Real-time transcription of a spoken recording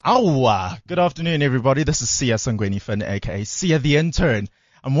Awa! Good afternoon, everybody. This is Sia Sangweni Finn, aka Sia the Intern.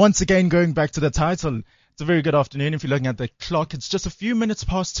 I'm once again going back to the title. It's a very good afternoon. If you're looking at the clock, it's just a few minutes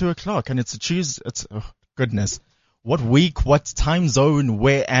past 2 o'clock, and it's a Tuesday. Oh, goodness. What week? What time zone?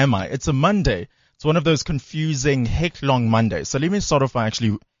 Where am I? It's a Monday. It's one of those confusing, heck-long Mondays. So let me start off by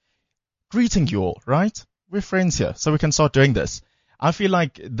actually greeting you all, right? We're friends here, so we can start doing this. I feel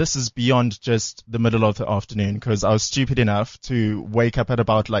like this is beyond just the middle of the afternoon because I was stupid enough to wake up at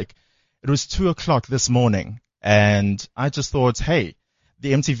about it was 2 o'clock this morning, and I just thought, hey,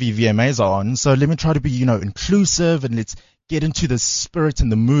 the MTV VMAs are on, so let me try to be, inclusive, and let's get into the spirit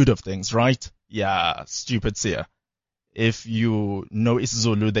and the mood of things, right? Yeah, stupid Sia. If you know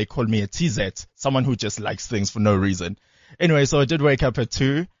isiZulu, they call me a TZ, someone who just likes things for no reason. Anyway, so I did wake up at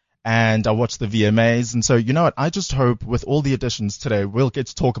 2. And I watched the VMAs. And so, you know what? I just hope with all the additions today, we'll get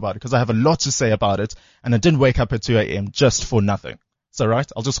to talk about it because I have a lot to say about it. And I didn't wake up at 2 a.m. just for nothing. So, right?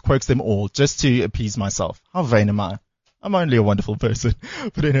 I'll just quote them all just to appease myself. How vain am I? I'm only a wonderful person.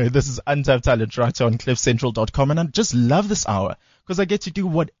 But anyway, this is Untapped Talent right here on cliffcentral.com. And I just love this hour because I get to do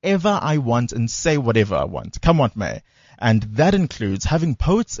whatever I want and say whatever I want. Come on, May. And that includes having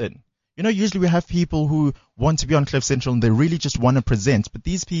poets in. Usually we have people who want to be on Cliff Central and they really just want to present. But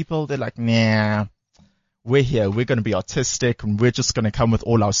these people, they're like, nah, we're here. We're going to be artistic and we're just going to come with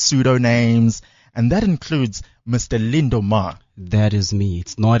all our pseudonames. And that includes Mr. Lindo Ma. That is me.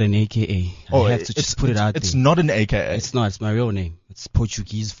 It's not an AKA. I have to just put it out there. It's not an AKA. It's not. It's my real name. It's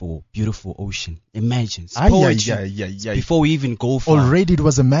Portuguese for beautiful ocean. Imagine. It's poetry. Yeah. Before we even go far. Already it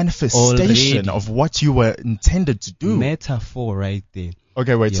was a manifestation of what you were intended to do. Metaphor right there.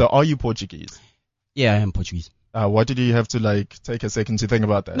 Okay, wait. Yeah. So are you Portuguese? Yeah, I am Portuguese. Why did you have to take a second to think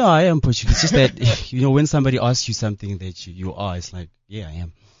about that? No, I am Portuguese. It's just that, when somebody asks you something that you are, it's like, yeah, I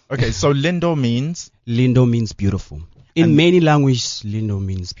am. Okay, so Lindo means? Lindo means beautiful. In many languages, Lindo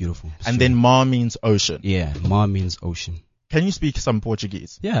means beautiful. And then Ma means ocean. Yeah, Ma means ocean. Can you speak some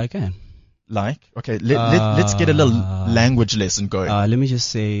Portuguese? Yeah, I can. Okay, let's get a little language lesson going. Let me just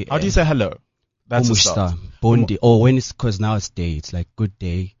say. How do you say hello? That's a start. Bon dia. Because now it's day. It's like good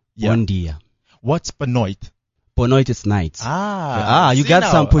day. Yeah. Bon dia. What's Benoit? Benoit is night. You got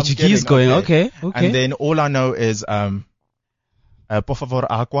some Portuguese going. Okay. And then all I know is, por favor,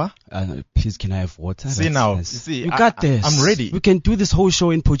 agua. Please, can I have water? See now. You see, you got this. I'm ready. We can do this whole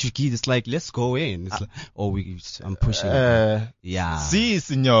show in Portuguese. It's like, let's go in. It's I'm pushing. Yeah. Si,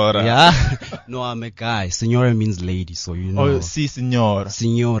 signora. Yeah. No, I'm a guy. Signora means lady, so you know. Oh, si, signor.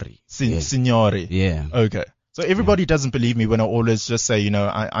 Signori. Signori. Yeah. Okay. So everybody doesn't believe me when I always just say,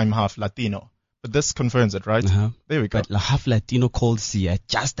 I'm half Latino. But this confirms it, right? Uh-huh. There we go. But half Latino called Sia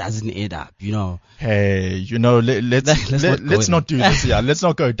just doesn't add up, Hey, let's not do this. Yeah, let's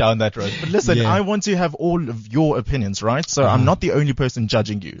not go down that road. But listen, I want to have all of your opinions, right? So I'm not the only person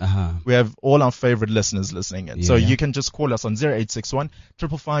judging you. We have all our favorite listeners listening in. So you can just call us on 0861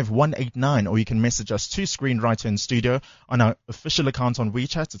 555 189, or you can message us to screen right here in studio on our official account on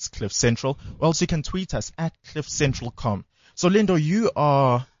WeChat. It's Cliff Central. Or else you can tweet us at cliffcentral.com. So Lindo,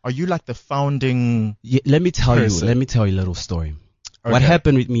 are you like the founding? Yeah, let me tell you a little story. Okay. What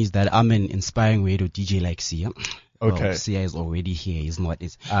happened with me is that I'm an inspiring radio DJ like Sia. Okay. Well, Sia is already here. He's not.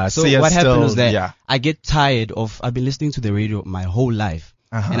 So what happened is that I get tired I've been listening to the radio my whole life.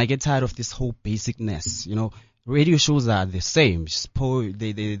 And I get tired of this whole basicness. Radio shows are the same. Just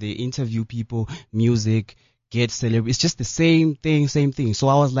they interview people, music, get celebrities. It's just the same thing. So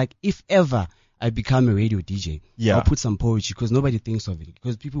I was like, if ever I become a radio DJ, I'll put some poetry because nobody thinks of it.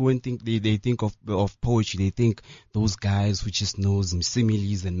 Because people won't think, they think of poetry. They think those guys who just knows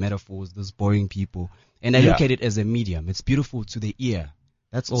similes and metaphors, those boring people. And I look at it as a medium. It's beautiful to the ear.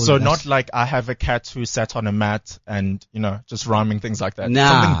 That's all. So not like I have a cat who sat on a mat and, just rhyming things like that.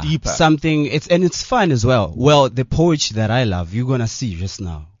 Nah, something deeper. It's fun as well. Well, the poetry that I love, you're gonna see just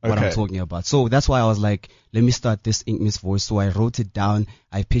now what I'm talking about. So that's why I was like, let me start this Ink Miss voice. So I wrote it down.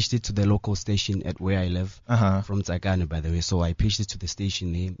 I pitched it to the local station at where I live, from Tsakane, by the way. So I pitched it to the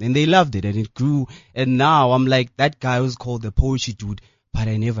station name and they loved it and it grew. And now I'm like, that guy was called the poetry dude, but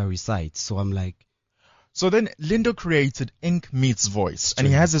I never recite. So I'm like, so then Lindo created Ink Meets Voice, and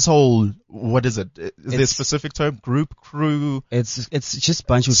he has this whole, what is it? Is there a specific term? Group, crew? It's just a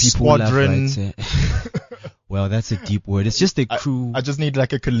bunch of people. Squadron. Well, that's a deep word. It's just a crew. I just need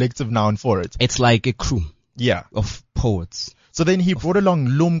like a collective noun for it. It's like a crew. Yeah. Of poets. So then he brought along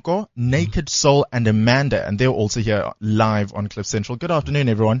Lumko, Naked Soul, and Amanda, and they're also here live on Cliff Central. Good afternoon,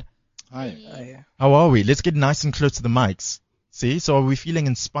 everyone. Hi. How are we? Let's get nice and close to the mics. See, so are we feeling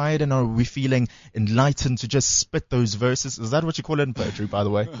inspired and are we feeling enlightened to just spit those verses? Is that what you call it in poetry, by the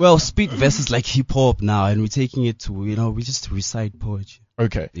way? Well, spit verses like hip hop now, and we're taking it to, we just recite poetry.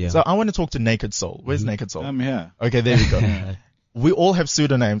 Okay. Yeah. So I want to talk to Naked Soul. Where's Naked Soul? I'm here. Okay, there we go. We all have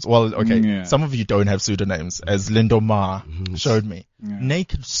pseudonyms. Well, okay, Yeah. some of you don't have pseudonyms, as Lindo Ma showed me. Yeah.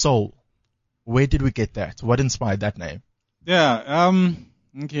 Naked Soul. Where did we get that? What inspired that name? Yeah.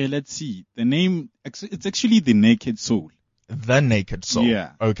 Okay, let's see. The name, it's actually the Naked Soul. The Naked Soul.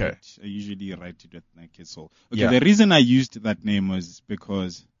 Yeah. Okay. I usually write it with Naked Soul. Okay, Yeah. The reason I used that name was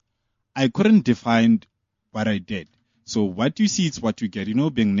because I couldn't define what I did. So what you see is what you get.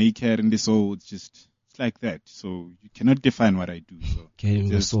 Being naked in the soul, it's like that. So you cannot define what I do. So Getting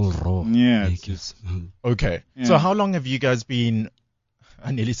the soul raw. Yeah, Like it's just- Okay. Yeah. So how long have you guys been,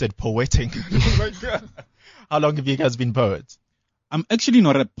 I nearly said poeting. How long have you guys been poets? I'm actually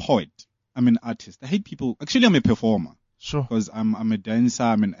not a poet. I'm an artist. I hate people. Actually, I'm a performer Sure. because I'm a dancer,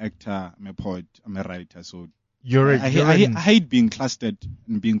 I'm an actor, I'm a poet, I'm a writer. So I You hate being clustered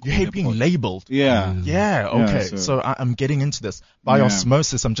and being called hate a being poet. labeled. Yeah. Yeah, okay. so- So I'm getting into this. By Yeah.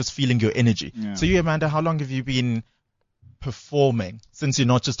 osmosis, I'm just feeling your energy. Yeah. So you, Amanda, how long have you been performing? Since you're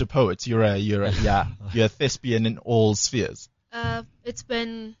not just a poet, you're a thespian in all spheres. It's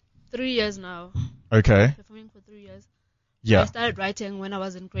been 3 years now. Okay. Performing for 3 years. I Yeah. started writing when I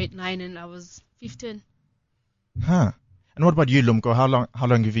was in grade 9 and I was 15. Huh. And what about you, Lumko? How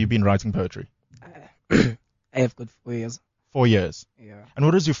long have you been writing poetry? I have got 4 years. 4 years. Yeah. And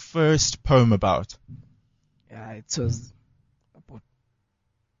what is your first poem about? Yeah, it was about.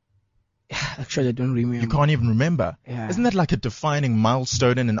 Actually, I don't remember. You can't even remember. Yeah. Isn't that like a defining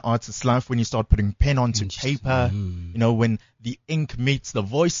milestone in an artist's life when you start putting pen onto paper? When the ink meets the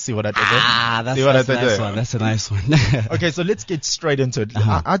voice. See what I did there? See what That's I a did nice there? one. That's a nice one. Okay, so let's get straight into it.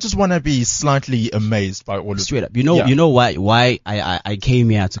 Uh-huh. I just want to be slightly amazed by all of Straight up. Yeah. You know why I came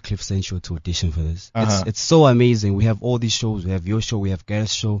here to Cliff Central to audition for this. Uh-huh. It's so amazing. We have all these shows. We have your show. We have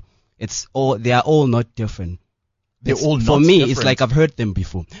Gail's show. They are all not different. They're all for not me, different. it's like I've heard them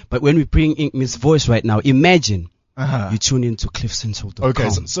before. But when we bring in Miss Voice right now, imagine Uh-huh. you tune into cliffcentral.com. Okay,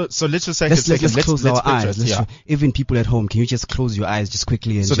 so let's just take Let's a second. close let's our picture eyes. it, yeah. Even people at home, can you just close your eyes just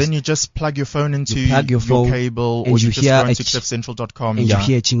quickly and So then you just plug your phone into You plug your phone cable, and or you you just hear go into a cliffcentral.com. and Yeah. you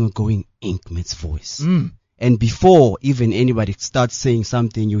hear Chingo going, Ink Miss Voice. Mm. And before even anybody starts saying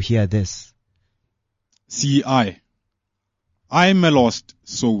something, you hear this. See, I'm a lost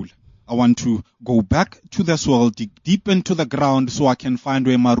soul. I want to go back to the soil, dig deep into the ground so I can find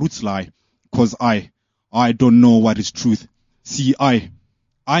where my roots lie. Cause I don't know what is truth. See,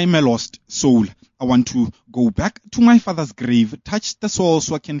 I'm a lost soul. I want to go back to my father's grave, touch the soil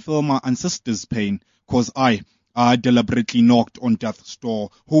so I can feel my ancestors' pain. Cause I deliberately knocked on death's door,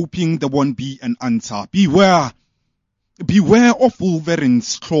 hoping there won't be an answer. Beware of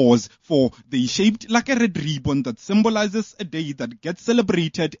Wolverine's claws, for they shaped like a red ribbon that symbolizes a day that gets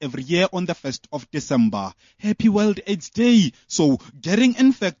celebrated every year on the 1st of December. Happy World AIDS Day. So getting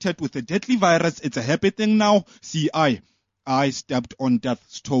infected with a deadly virus, it's a happy thing now. See, I stepped on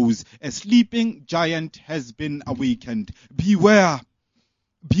death's toes. A sleeping giant has been awakened. Beware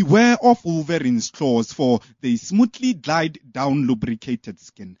of Wolverine's claws, for they smoothly glide down lubricated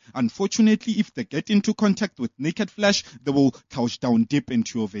skin. Unfortunately, if they get into contact with naked flesh, they will couch down deep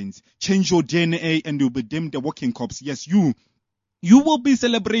into your veins. Change your DNA and you'll be deemed a walking corpse. Yes, you will be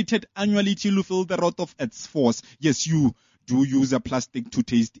celebrated annually till you feel the wrath of its force. Yes, you do use a plastic to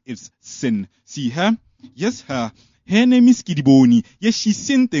taste its sin. See her? Yes, her. Her name is Kidiboni. Yes, she's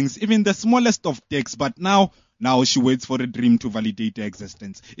seen things, even the smallest of decks, but now she waits for a dream to validate her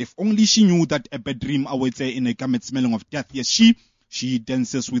existence. If only she knew that a bad dream awaits her in a garment smelling of death. Yes, she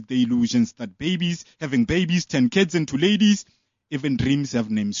dances with the illusions that having babies turn kids into ladies. Even dreams have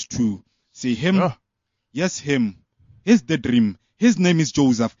names too. See him? Oh. Yes, him. Here's the dream. His name is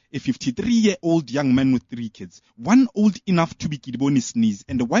Joseph, a 53-year-old young man with 3 kids. One old enough to be Kidiboni's niece,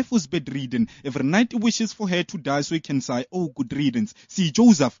 and the wife was bedridden. Every night he wishes for her to die so he can sigh, oh, good riddance. See,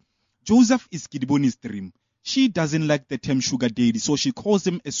 Joseph is Kidiboni's dream. She doesn't like the term sugar daddy, so she calls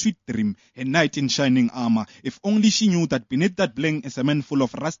him a sweet dream, a knight in shining armor. If only she knew that beneath that bling is a man full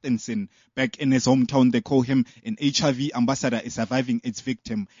of rust and sin. Back in his hometown, they call him an HIV ambassador, a surviving its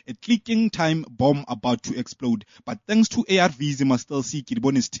victim. A clicking time bomb about to explode. But thanks to ARVs, he must still see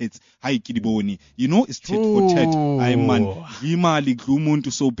Kidiboni's tits. Hi, Kidiboni. You know, it's tit for tat. I man.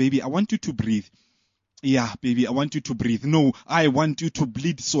 So, baby, I want you to breathe. Yeah, baby, I want you to breathe. No, I want you to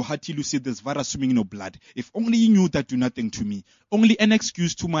bleed so hard till you see this virus swimming in your blood. If only you knew that do nothing to me. Only an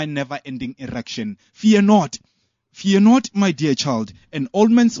excuse to my never-ending erection. Fear not. Fear not, my dear child, an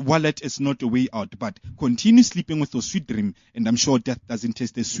old man's wallet is not a way out, but continue sleeping with your sweet dream, and I'm sure death doesn't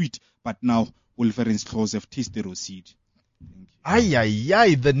taste as sweet, but now Wolverine's claws have tasted your seed. Ay, ay,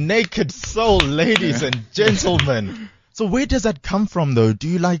 ay, the naked soul, ladies and gentlemen. So where does that come from, though? Do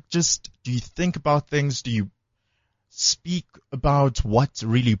you do you think about things? Do you speak about what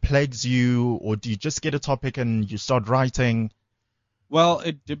really plagues you? Or do you just get a topic and you start writing? Well,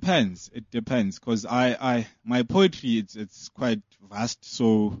 it depends. It depends, because my poetry, it's quite vast,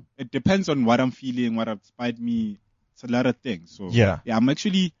 so it depends on what I'm feeling, what inspired me. It's a lot of things. So Yeah, I'm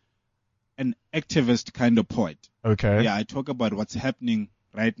actually an activist kind of poet. okay. Yeah, I talk about what's happening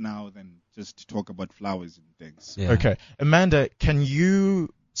right now than just talk about flowers and things. Yeah. Okay. Amanda, can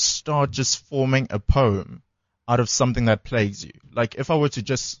you start just forming a poem out of something that plagues you? Like, if I were to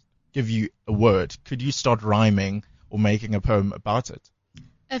just give you a word, could you start rhyming or making a poem about it?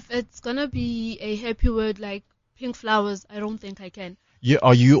 If it's gonna be a happy word like pink flowers, I don't think I can.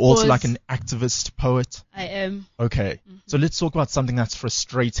 Are you also Because like an activist poet? I am. Okay. So let's talk about something that's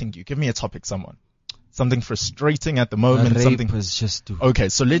frustrating you. Give me a topic, someone. Something frustrating at the moment. Rape Something. is just too. Okay,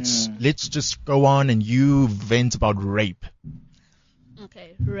 so let's just go on and you vent about rape.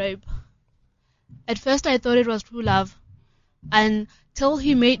 Okay, rape. At first I thought it was true love, until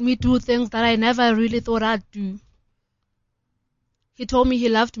he made me do things that I never really thought I'd do. He told me he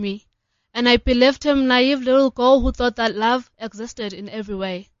loved me, and I believed him, naive little girl who thought that love existed in every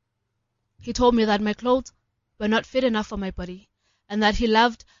way. He told me that my clothes were not fit enough for my body, and that he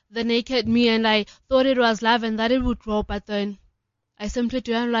loved the naked me, and I thought it was love and that it would grow, but then I simply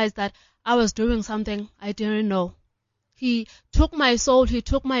realized that I was doing something I didn't know. He took my soul, he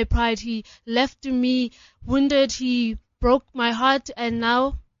took my pride, he left me wounded, he broke my heart, and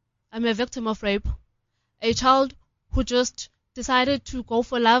now I'm a victim of rape. A child who just decided to go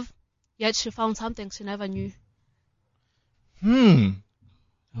for love, yet she found something she never knew. Okay.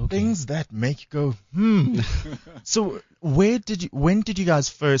 Things that make you go, So when did you guys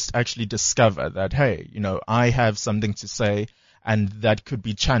first actually discover that, hey, I have something to say and that could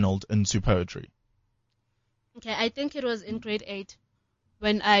be channeled into poetry? Okay, I think it was in grade 8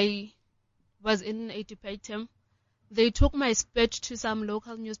 when I was in a debate team. They took my speech to some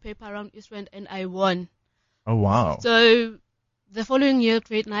local newspaper around East Rand and I won. Oh, wow. So the following year,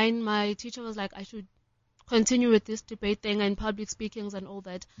 grade 9, my teacher was like, I should continue with this debate thing and public speakings and all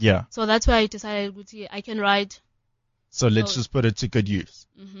that. Yeah. So that's why I decided I can write. So let's just put it to good use.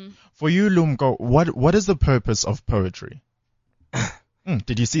 Mm-hmm. For you, Lumko, what is the purpose of poetry?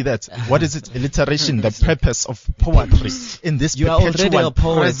 Did you see that? What is it? Alliteration, the purpose of poetry in this You are already perpetual a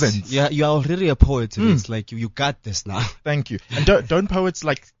poet. present. You are already a poet. It's like you got this now. Thank you. And don't poets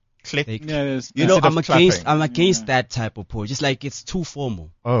like click? Like, Yes, you know, Instead of I'm against that type of poetry. Just like it's too formal.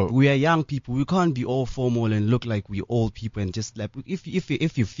 Oh. We are young people. We can't be all formal and look like we old people and just like if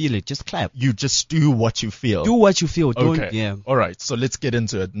you feel it, just clap. You just do what you feel. Do what you feel. Don't Okay. yeah. All right. So let's get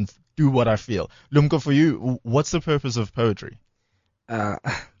into it and do what I feel. Lumko, for you, what's the purpose of poetry?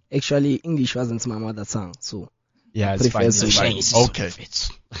 Actually, English wasn't my mother tongue, so Yeah, it's fine. Prefer It's fine. social. Okay.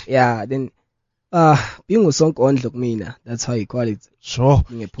 yeah. Then, being usonkondlo kumina, that's how you call it. Sure.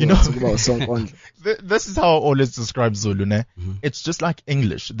 Being a You poet, know, ukuba usonkondlo. this is how I always describe Zulu, ne? It's just like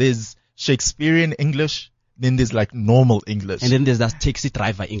English. There's Shakespearean English, then there's like normal English. And then there's that taxi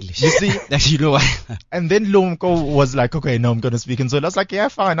driver English. You see? That you know why? And then Lumko was like, okay, no, I'm going to speak in Zulu. I was like, yeah,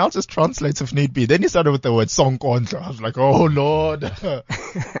 fine. I'll just translate if need be. Then he started with the word Sonkondlo. I was like, oh, Lord.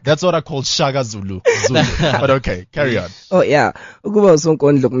 That's what I call Shaga Zulu. But okay, carry on. Oh yeah, ukuba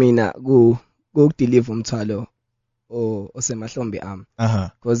usonkondlo kumina deliver umthwalo osemahlombe ami.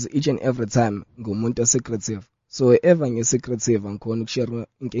 Because each and every time ngumuntu secretive. So ever ngi-secretive angikhona ukushare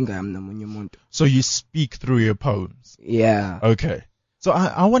inkinga yami namunye umuntu. So you speak through your poems. Yeah. Okay. So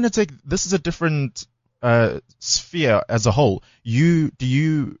I want to take, this is a different sphere as a whole. Do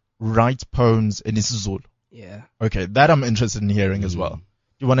you write poems in isiZulu? Yeah. Okay, that I'm interested in hearing as well. Do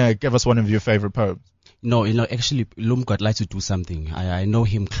you want to give us one of your favorite poems? No, actually, Lumko, I'd like to do something. I know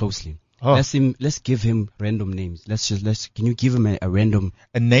him closely. Oh. Let's give him random names. Can you give him a random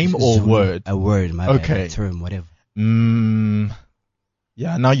A name or Zulu- word? A word, my Okay. bad, a term, whatever.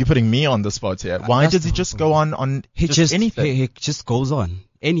 Yeah, now you're putting me on the spot here. Why That's does he the just whole go on He just anything? He just goes on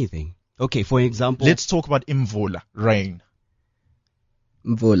anything. Okay, for example, Let's talk about imvula, rain.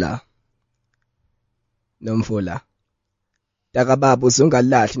 Mvula. Nomvula. Takababa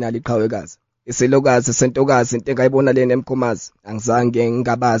usungalahli naliqhawekazi. Isilokazi sentokazi into engayibona lena emkhomazi. Angizange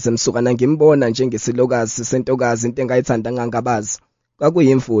ngingabazi emsukana ngimbona njengesilokazi sentokazi into engayithanda ngangabazi.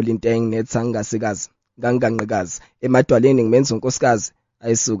 Kwakuyimvula into enginetha ngasikazi. Nganganqikazi. Emadwaleni ngimenza unkosikazi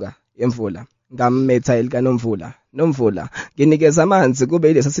ayisuka emvula. Ngammetha elikanomvula Nomvula, nginikeza amanzi kube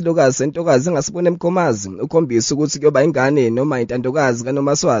yilesa silokazi sentokazi engasibona emkhomazi, ukhombisa ukuthi kuyoba ingane noma intandokazi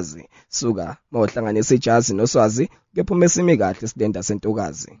kaNomaswazi. Suka, mawuhlanganisa ijazi noswazi, kuyophuma esimi kahle isidenda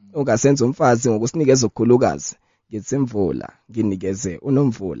sentokazi. Ungasenza umfazi ngokusinikeza ukukhulukazi. Ngithi Mvula, nginikeze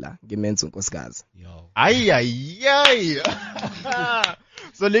uNomvula, ngimenza unkosikazi. Ay, ay, ay.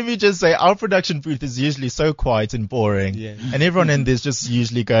 So let me just say, our production booth is usually so quiet and boring. Yeah. And everyone in there's just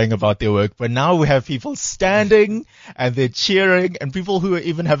usually going about their work. But now we have people standing and they're cheering, and people who are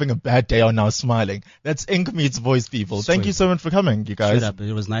even having a bad day are now smiling. That's Ink Meets Voice, people. Thank you so much for coming, you guys. Straight up,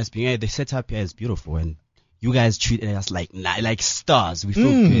 it was nice being here. The setup here is beautiful, and you guys treated us like stars. We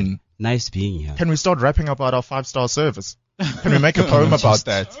feel good. Nice being here. Can we start rapping about our 5-star service? Can we make a poem about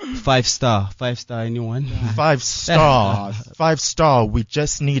that? 5 star, anyone? 5 star, 5 star. We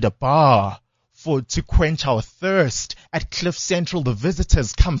just need a bar to quench our thirst. At Cliff Central, the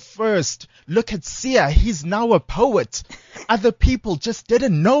visitors come first. Look at Sia, he's now a poet. Other people just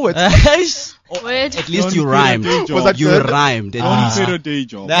didn't know it. Wait. At least you rhymed. Was that You good? rhymed. Better day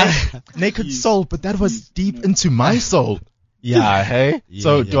job. Naked soul, but that was deep into my soul. Yeah, hey. Yeah,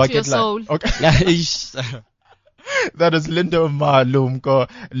 So yeah. do I To your get like soul. okay? That is Linda Ma Lumko,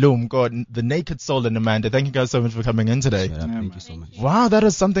 the Naked Soul, and Amanda. Thank you guys so much for coming in today. Straight up, thank you so much. Wow, that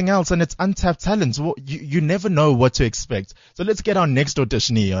is something else, and it's Untapped Talent. Well, you never know what to expect. So let's get our next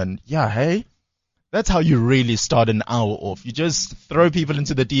auditionee on. Yeah, hey. That's how you really start an hour off. You just throw people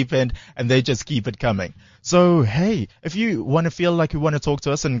into the deep end and they just keep it coming. So, hey, if you want to feel like you want to talk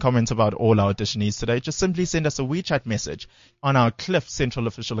to us and comment about all our auditionees today, just simply send us a WeChat message on our Cliff Central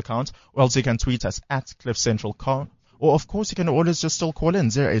official account, or else you can tweet us at Cliff Central Com. Or, of course, you can always just still call in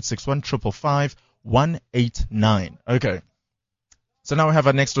 0861 555 189. Okay. So now we have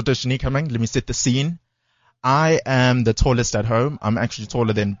our next auditionee coming. Let me set the scene. I am the tallest at home. I'm actually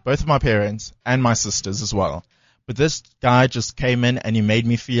taller than both of my parents and my sisters as well. But this guy just came in and he made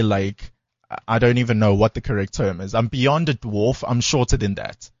me feel like I don't even know what the correct term is. I'm beyond a dwarf. I'm shorter than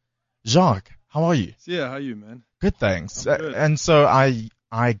that. Jacques, how are you? Yeah, how are you, man? Good, thanks. I'm good. And so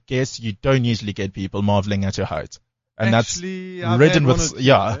I guess you don't usually get people marveling at your height. And Actually, that's I've ridden had with, one or two,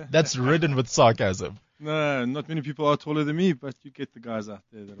 yeah, that's ridden with sarcasm. No, not many people are taller than me, but you get the guys out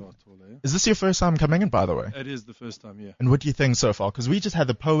there that are taller. Yeah? Is this your first time coming in, by the way? It is the first time, yeah. And what do you think so far? Because we just had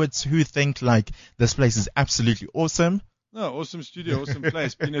the poets who think like this place is absolutely awesome. No, awesome studio, awesome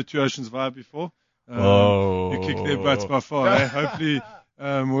place. Been at Two Oceans Vibe before. Oh. You kicked their butts by far. Eh? Hopefully,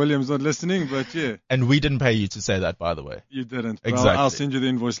 William's not listening, but yeah. And we didn't pay you to say that, by the way. You didn't. But Exactly. I'll send you the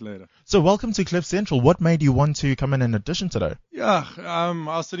invoice later. So welcome to Cliff Central. What made you want to come in and audition today? Yeah, I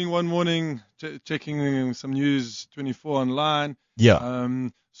was sitting one morning checking some news 24 online. Yeah.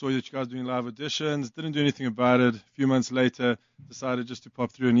 Saw that you guys doing live auditions. Didn't do anything about it. A few months later, decided just to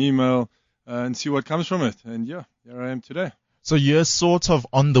pop through an email and see what comes from it. And yeah, here I am today. So you're sort of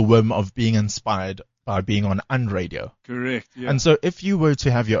on the whim of being inspired by being on Unradio. Correct. Yeah. And so if you were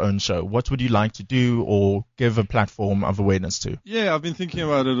to have your own show, what would you like to do or give a platform of awareness to? Yeah, I've been thinking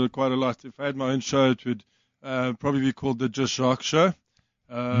about it quite a lot. If I had my own show, it would probably be called the Just Jacques Show.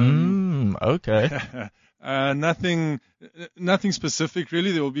 Okay. Nothing specific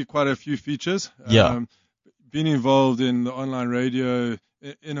really. There will be quite a few features. Yeah. Being involved in the online radio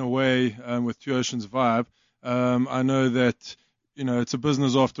in a way with Two Oceans Vibe, I know that it's a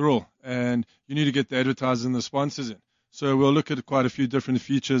business after all, and you need to get the advertisers and the sponsors in. So we'll look at quite a few different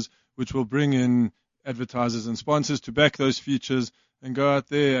features which will bring in advertisers and sponsors to back those features and go out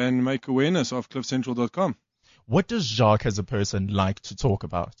there and make awareness of cliffcentral.com. What does Jacques as a person like to talk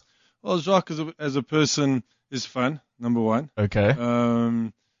about? Well, Jacques as a person is fun, number one. Okay.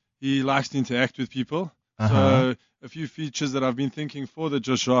 He likes to interact with people. Uh-huh. So a few features that I've been thinking for the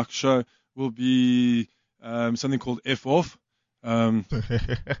Just Jacques show will be something called F off.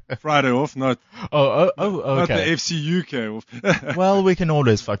 Friday off, not okay. not the FC UK off. Well, we can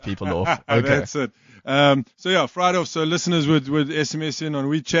always fuck people off. Okay. That's it. So yeah, Friday off. So listeners would SMS in on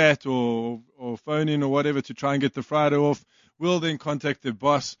WeChat or phone in or whatever to try and get the Friday off. We'll then contact their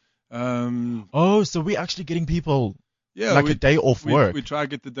boss. So we're actually getting people Yeah, like a day off work. We try to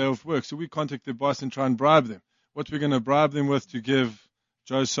get the day off work. So we contact their boss and try and bribe them. What we're going to bribe them with to give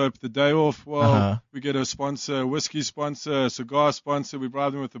Joe Soap the day off? Well, we get a sponsor, a whiskey sponsor, a cigar sponsor. We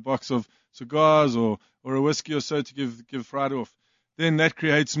bribe them with a box of cigars or a whiskey or so to give Friday off. Then that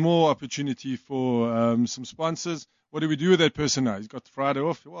creates more opportunity for some sponsors. What do we do with that person now? He's got the Friday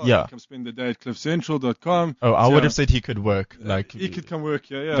off. Well, Yeah. he can spend the day at cliffcentral.com. Oh, I So, would have said he could work. Like, he could come work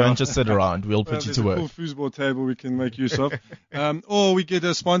here. Yeah. don't just sit around. We'll put you There's to a work. cool foosball table we can make use of. Or we get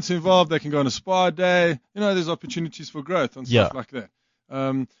a sponsor involved. They can go on a spa day. There's opportunities for growth and stuff Yeah. like that.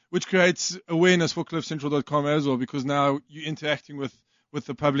 which creates awareness for cliffcentral.com as well, because now you're interacting with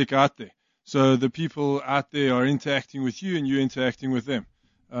the public out there. So the people out there are interacting with you and you're interacting with them.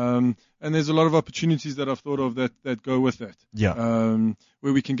 And there's a lot of opportunities that I've thought of that go with that. Yeah.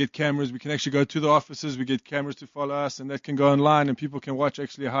 Where we can get cameras, we can actually go to the offices, we get cameras to follow us, and that can go online and people can watch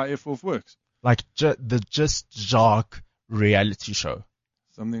actually how F-Off works. Like the Just Jacques reality show.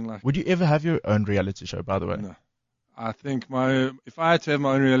 Something like. Would you ever have your own reality show, by the way? No. I think if I had to have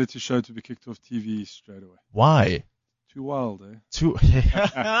my own reality show, to be kicked off TV straight away. Why? Too wild, eh?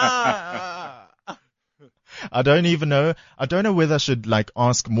 I don't even know. I don't know whether I should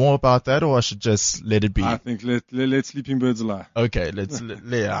ask more about that or I should just let it be. I think let sleeping birds lie. Okay, let's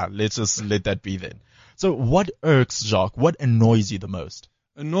just let that be then. So what irks Jacques? What annoys you the most?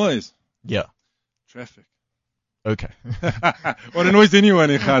 Annoys? Yeah. Traffic. Okay. What annoys anyone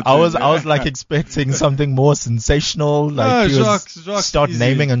in Gauteng? I was expecting something more sensational, Jacques start easy.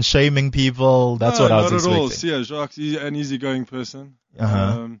 naming and shaming people. That's what I was expecting. Not at all. See, Jacques is an easygoing person.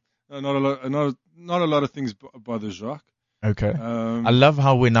 Uh-huh. Not a lot of things bother Jacques. Okay. I love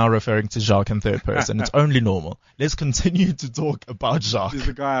how we're now referring to Jacques in third person. It's only normal. Let's continue to talk about Jacques. He's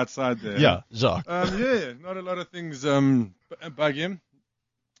the guy outside there. Yeah, Jacques. Not a lot of things bug him.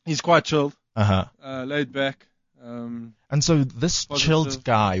 He's quite chilled. Laid back. And so this positive. chilled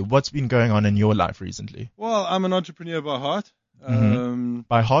guy, what's been going on in your life recently? Well, I'm an entrepreneur by heart.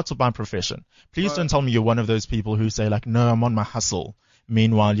 By heart or by profession? Please don't tell me you're one of those people who say no, I'm on my hustle.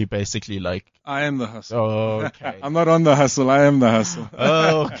 Meanwhile, you basically I am the hustle. Oh, okay. I'm not on the hustle. I am the hustle.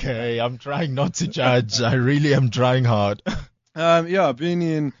 Okay. I'm trying not to judge. I really am trying hard. I've been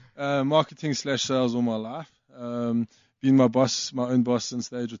in marketing/sales all my life. Been my own boss since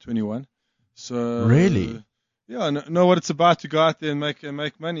the age of 21. So really? Yeah, know what it's about to go out there and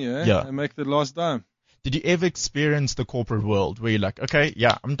make money, eh? Yeah. And make the last dime. Did you ever experience the corporate world where you're like, okay,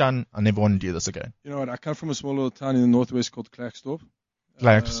 yeah, I'm done. I never want to do this again? You know what? I come from a small little town in the northwest called Klerksdorp.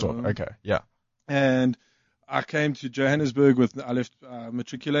 Okay, yeah. And I came to Johannesburg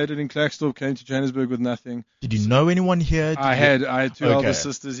matriculated in Klerksdorp, came to Johannesburg with nothing. Did you know anyone here? I had two elder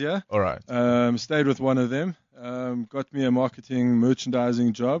sisters here. All right. Stayed with one of them. Got me a marketing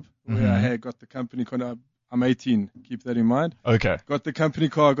merchandising job where I had got the company card. I'm 18. Keep that in mind. Okay. Got the company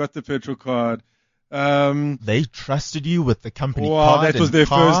card, got the petrol card. They trusted you with the company card. Wow, that was their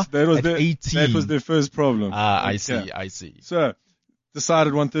first. That was their first problem. I see. So,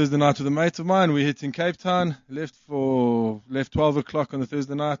 decided one Thursday night with a mate of mine. We hit in Cape Town. Left 12 o'clock on the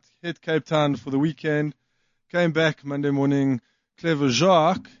Thursday night. Hit Cape Town for the weekend. Came back Monday morning. Clever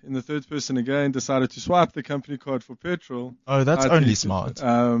Jacques, in the third person again, decided to swipe the company card for petrol. Oh, that's only smart.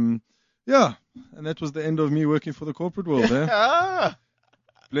 Yeah, and that was the end of me working for the corporate world. Eh?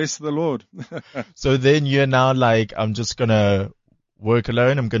 Bless the Lord. So then you're now I'm just going to work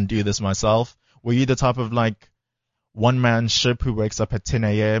alone. I'm going to do this myself. Were you the type of one-man ship who wakes up at 10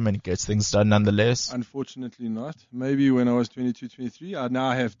 a.m. and gets things done nonetheless? Unfortunately not. Maybe when I was 22, 23. I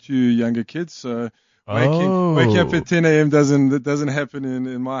now have two younger kids, so waking up at 10 a.m. doesn't happen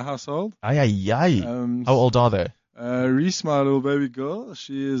in my household. Aye. How old are they? Reese, my little baby girl,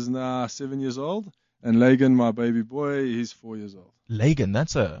 she is now 7 years old. And Lagan, my baby boy, he's 4 years old. Lagan,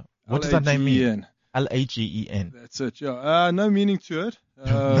 what does that name mean? Lagen. That's it, yeah. No meaning to it.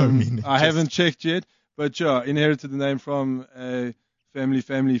 No meaning. I haven't checked yet, but yeah, inherited the name from a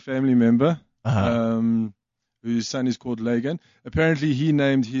family member, whose son is called Lagan. Apparently, he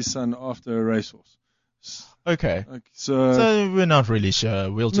named his son after a racehorse. Okay. So we're not really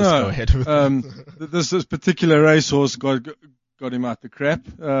sure. We'll just go ahead with it. This particular racehorse got him out the crap,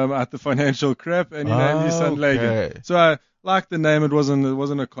 out the financial crap, and he named his son Lagan. So I liked the name. It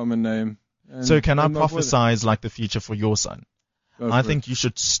wasn't a common name. So can I prophesize the future for your son? I think you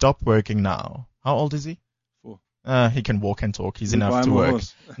should stop working now. How old is he? 4. He can walk and talk. He's enough to work.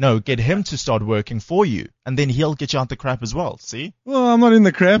 No, get him to start working for you, and then he'll get you out the crap as well. See? Well, I'm not in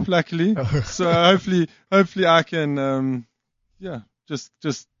the crap, luckily. So hopefully I can,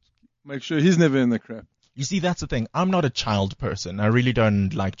 just make sure he's never in the crap. You see, that's the thing. I'm not a child person. I really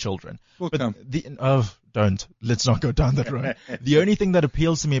don't like children. Don't. Let's not go down that road. The only thing that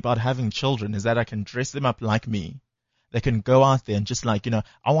appeals to me about having children is that I can dress them up like me. They can go out there and just I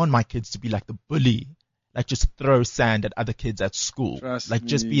want my kids to be like the bully. Just throw sand at other kids at school.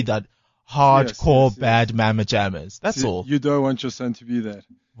 Just be that hardcore bad mama jammers. That's all. You don't want your son to be that.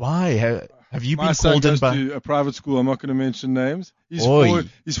 Why? Have you been called in by? My son goes to a private school. I'm not going to mention names. He's 4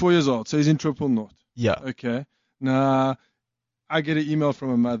 years old, so he's in Triple North. Yeah. Okay. Now, I get an email from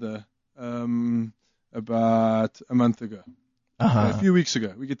a mother about a month ago. A few weeks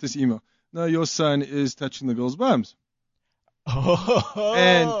ago, we get this email. No, your son is touching the girls' bums.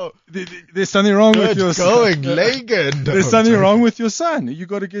 Oh, And there's something wrong with your going, son. Lagan. There's something wrong with your son. You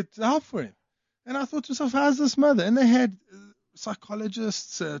got to get help for him. And I thought to myself, how's this mother? And they had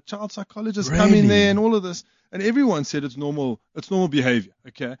psychologists, child psychologists come in there and all of this. And everyone said it's normal behavior.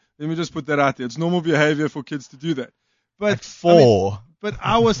 Okay. Let me just put that out there. It's normal behavior for kids to do that. But At 4. but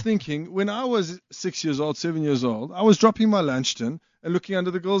I was thinking, when I was 6 years old, 7 years old, I was dropping my lunch tin and looking under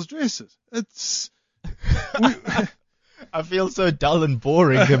the girls' dresses. I feel so dull and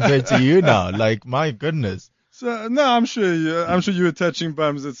boring compared to you now. Like, my goodness. So no, I'm sure you were touching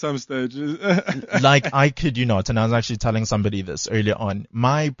bums at some stage. Like, I kid you not, and I was actually telling somebody this earlier on.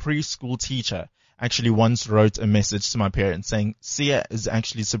 My preschool teacher actually once wrote a message to my parents saying, Sia is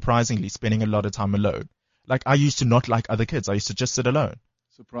actually surprisingly spending a lot of time alone. Like, I used to not like other kids. I used to just sit alone.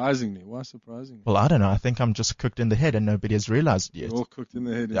 Surprisingly. Why surprisingly? Well, I don't know. I think I'm just cooked in the head and nobody has realized it yet. You're all cooked in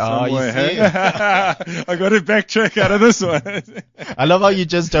the head in Oh, some you way. see? Hey? I got to backtrack out of this one. I love how you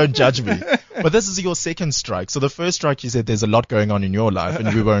just don't judge me. But this is your second strike. So the first strike, you said there's a lot going on in your life,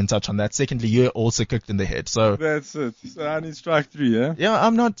 and we were in touch on that. Secondly, you're also cooked in the head. So That's it. So I need strike 3, yeah? yeah,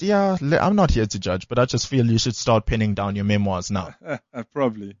 I'm not here to judge, but I just feel you should start penning down your memoirs now.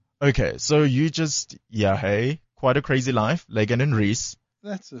 Probably. Okay, so you just, quite a crazy life, Lagan and Reese,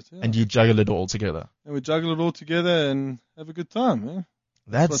 That's it, yeah. and you juggle it all together. And we juggle it all together and have a good time, yeah?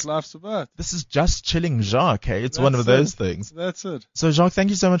 That's what life's about. This is just chilling Jacques, hey? It's one of those things. That's it. So Jacques, thank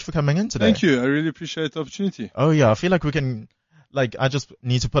you so much for coming in today. Thank you. I really appreciate the opportunity. Oh yeah, I feel like we can, I just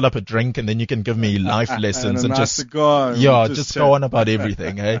need to pull up a drink and then you can give me life lessons and and a just, cigar. just go on about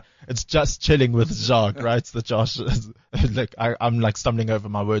everything, hey? It's just chilling with Jacques, right? It's the Josh, look, I'm like stumbling over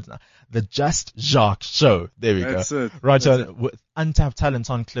my words now. The Just Jacques Show. There we That's go. it. Right, That's it. with Untapped Talent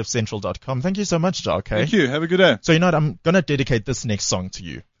on cliffcentral.com. Thank you so much, Jacques, hey? Thank you. Have a good day. So you know what, I'm gonna dedicate this next song to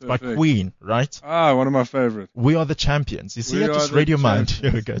you. It's by Perfect. Queen, right? One of my favorite. We Are the Champions. You see, We I Are just the read your mind. Champions.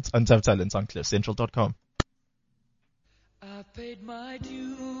 Here we go. It's Untapped Talent on cliffcentral.com. I've paid my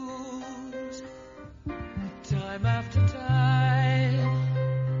dues time after time.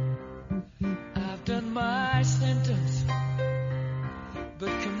 I've done my sentence, but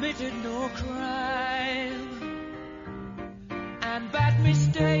committed no crime. And bad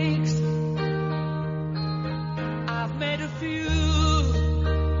mistakes, I've made a few.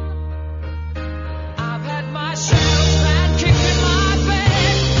 I've had my share of bad kicks in my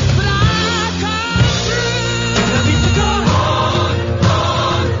bed, but I've come through. I need to go on.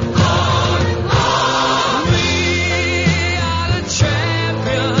 We are the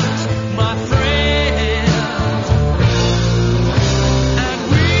champions, my friends, and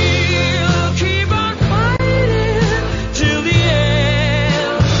we'll keep on fighting till the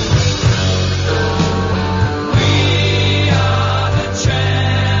end. We are the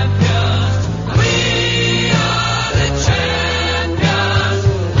champions. We are the champions.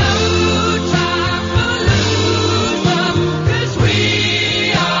 No time for losing, 'cause we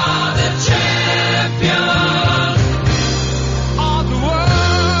are the champions of the world.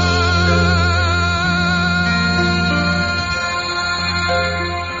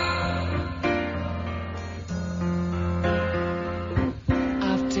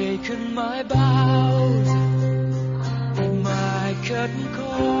 I've taken my bows and my curtain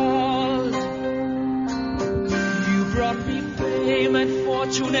calls. You brought me fame and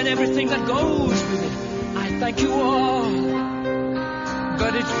fortune and everything that goes with it. I thank you all,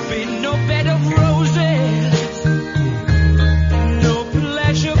 but it's been no bed of roses, no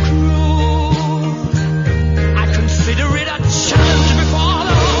pleasure cruise. I consider it a challenge before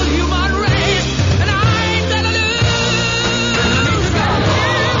the whole human race, and I ain't gonna lose.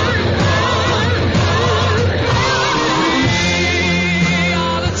 We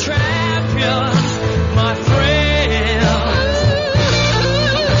are the champions, my friends,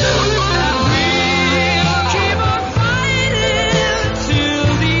 and we'll keep on fighting till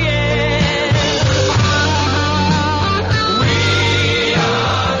the end.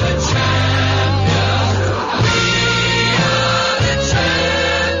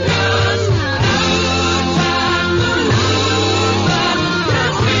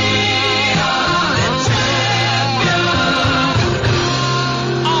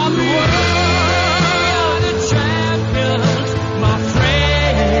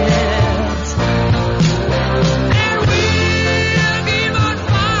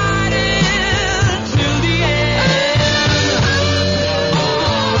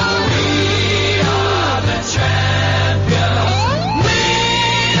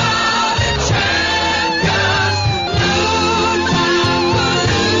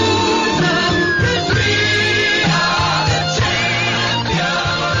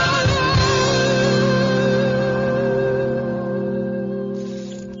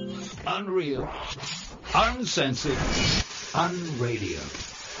 Uncensored, unradio.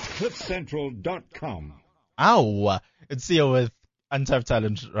 CliffCentral.com. Ow! It's Sia with Untapped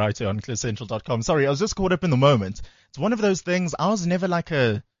Talent right here on CliffCentral.com. Sorry, I was just caught up in the moment. It's one of those things. I was never like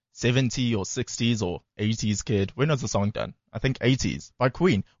a 70s or 60s or 80s kid. When was the song done? I think 80s by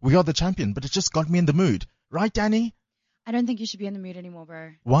Queen. We Are the Champion, but it just got me in the mood. Right, Danny? I don't think you should be in the mood anymore,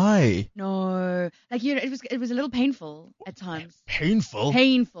 bro. Why? No, like it was a little painful at times. Painful?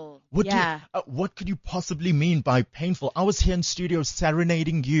 Painful. What yeah. What could you possibly mean by painful? I was here in studio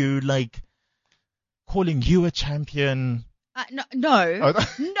serenading you, like calling you a champion. No.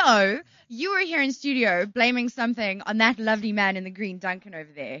 No. You were here in studio blaming something on that lovely man in the green Duncan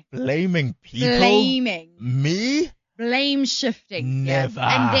over there. Blaming people? Blaming. Me? Blame shifting. Never.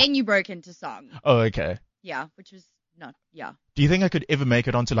 Yeah. And then you broke into song. Oh, okay. Yeah, which was not, yeah. Do you think I could ever make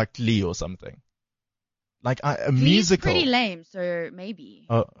it onto like Glee or something? Like a Glee's musical? pretty lame, so maybe.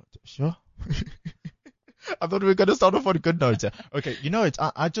 Oh, sure. I thought we were going to start off on a good note here. Okay, you know,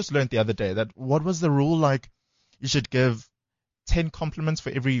 I just learned the other day that what was the rule? Like, you should give 10 compliments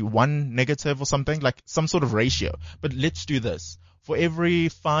for every 1 negative or something, like some sort of ratio. But let's do this. For every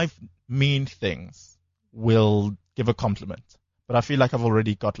 5 mean things, we'll give a compliment. But I feel like I've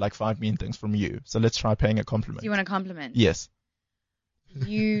already got like 5 mean things from you. So let's try paying a compliment. Do you want a compliment? Yes.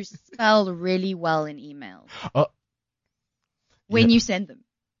 You spell really well in emails. When Yeah. you send them.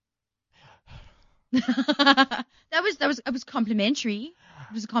 It was complimentary.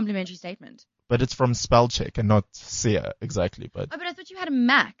 It was a complimentary statement. But it's from spell check and not Sia exactly. But Oh, but I thought you had a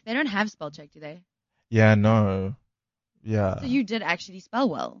Mac. They don't have spell check, do they? yeah, no. Yeah. So you did actually spell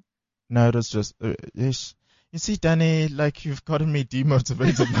well. No, it was just, yes. You see, Danny, like you've gotten me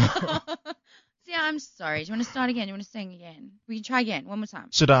demotivated now. See, I'm sorry. Do you want to start again? Do you want to sing again? We can try again. One more time.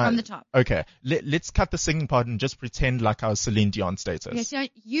 Should I? From the top. Okay. Let's cut the singing part and just pretend like our Celine Dion status. Okay, so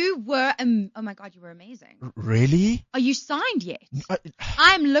you were, oh my God, you were amazing. Really? Are you signed yet? I-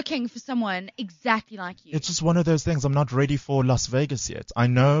 I'm looking for someone exactly like you. It's just one of those things. I'm not ready for Las Vegas yet. I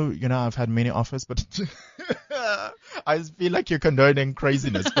know, I've had many offers, but I feel like you're condoning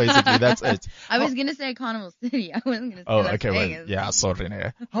craziness, basically. That's it. I was going to say Carnival City. I wasn't going to say Oh, Las okay. Well, Vegas. yeah, sorry.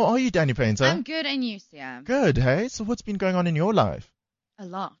 No. How are you, Danny Painter? I'm good, and you, Sia? Good, hey? So what's been going on in your life? A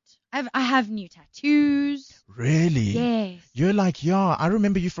lot. I have new tattoos. Really? Yes. You're like, yeah, I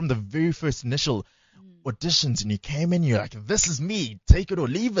remember you from the very first initial auditions, and you came in, you're like, this is me, take it or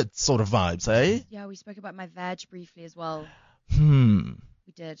leave it sort of vibes, eh? Yeah, we spoke about my vag briefly as well.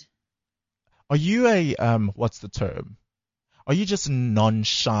 We did. Are you what's the term? Are you just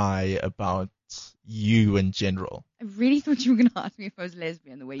non-shy about you in general? I really thought you were going to ask me if I was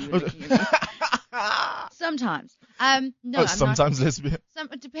lesbian the way you were looking at me. Sometimes. No, I'm sometimes not. lesbian.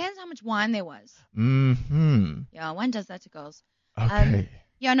 It depends how much wine there was. Mm-hmm. Yeah, wine does that to girls. Okay.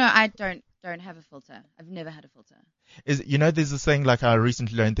 Yeah, no, I don't have a filter. I've never had a filter. There's this thing, like I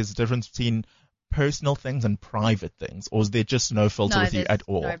recently learned, there's a difference between personal things and private things, or is there just no filter with you at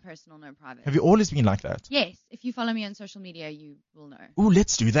all? No personal, no private. Have you always been like that? Yes. If you follow me on social media, you will know. Ooh,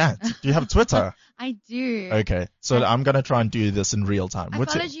 let's do that. Do you have Twitter? I do. Okay, so I'm going to try and do this in real time. I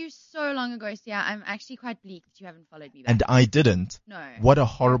followed you so long ago, so yeah, I'm actually quite bleak that you haven't followed me back. And I didn't. No. What a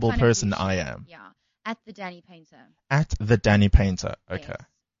horrible Kind of person I appreciate it. am. Yeah. At the Danny Painter. At the Danny Painter. Okay.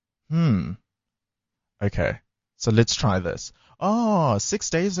 Yes. Okay. So let's try this. Oh, 6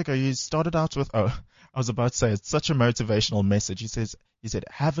 days ago you started out with, I was about to say, it's such a motivational message. He said,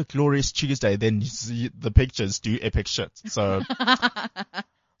 have a glorious Tuesday. Then you see the pictures do epic shit. So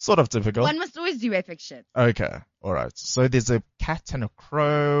sort of typical. One must always do epic shit. Okay. All right. So there's a cat and a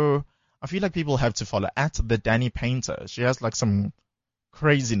crow. I feel like people have to follow at the Danny Painter. She has like some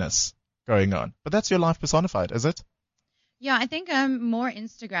craziness going on. But that's your life personified, is it? Yeah, I think more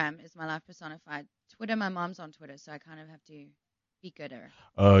Instagram is my life personified. Twitter, my mom's on Twitter, so I kind of have to be gooder.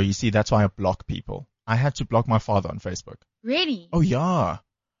 Oh, you see, that's why I block people. I had to block my father on Facebook. Really? Oh, yeah.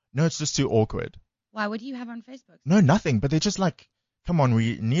 No, it's just too awkward. Why? What do you have on Facebook? No, nothing. But they're just like, come on,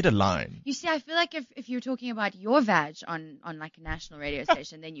 we need a line. You see, I feel like if you're talking about your vag on like a national radio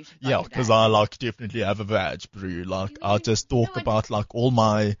station, then you should. Yeah, because I like definitely have a vag, bro. Like, I'll just talk about like all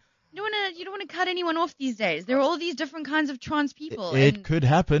my... You don't want to cut anyone off these days. There are all these different kinds of trans people. It could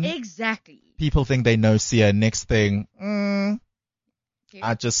happen. Exactly. People think they know Sia. Next thing,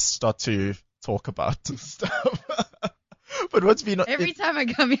 I just start to talk about stuff. But what's been... Every time I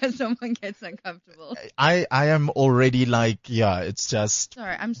come here, someone gets uncomfortable. I am already like, yeah, it's just...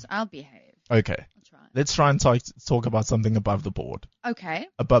 Sorry, I'll behave. Okay. I'll try. Let's try and talk about something above the board. Okay.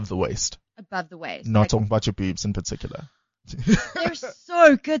 Above the waist. Above the waist. Not talking about your boobs in particular. They're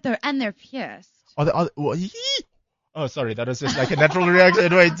so good though, and they're pierced. Oh, sorry, that was just like a natural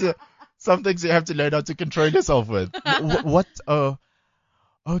reaction. Wait, Some things you have to learn how to control yourself with. What? Oh,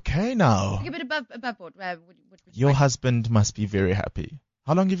 okay now. Like a bit above board. What Your like? husband must be very happy.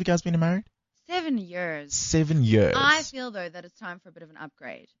 How long have you guys been married? 7 years. 7 years. I feel though that it's time for a bit of an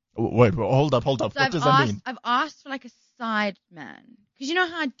upgrade. Wait, hold up. So What does that mean? I've asked for like a side man, because you know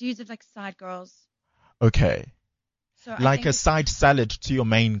how dudes have like side girls. Okay. So Like a side salad to your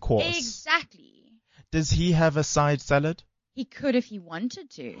main course. Exactly. Does he have a side salad? He could if he wanted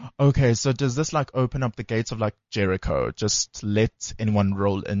to. Okay, so does this like open up the gates of like Jericho? Just let anyone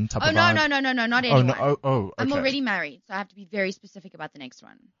roll in type Oh of no, vibe? not anyone. Okay. I'm already married, so I have to be very specific about the next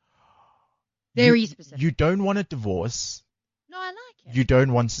one. Very specific. You don't want a divorce. No, I like it. You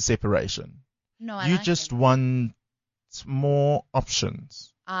don't want a separation. No, I You like just it. want more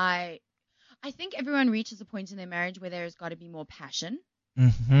options. I think everyone reaches a point in their marriage where there's got to be more passion,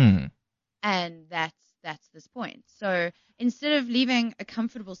 Mm-hmm. and that's this point. So instead of leaving a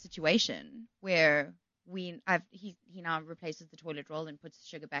comfortable situation where he now replaces the toilet roll and puts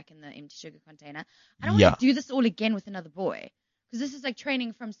sugar back in the empty sugar container, I don't want to do this all again with another boy, because this is like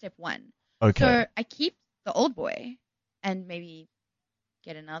training from step one. Okay. So I keep the old boy and maybe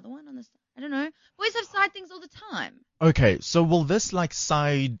get another one on the side. I don't know. Boys have side things all the time. Okay, so will this like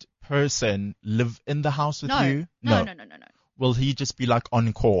side person live in the house with you? No. Will he just be like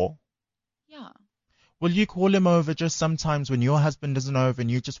on call? Yeah. Will you call him over just sometimes when your husband isn't over and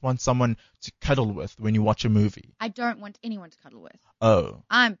you just want someone to cuddle with when you watch a movie? I don't want anyone to cuddle with. Oh.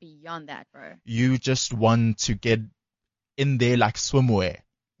 I'm beyond that, bro. You just want to get in there like swimwear.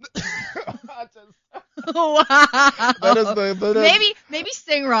 Wow. That is Maybe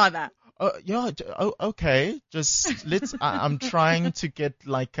sing rather. Okay. Just let's. I'm trying to get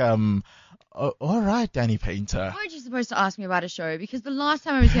like all right, Danny Painter. Why weren't you supposed to ask me about a show? Because the last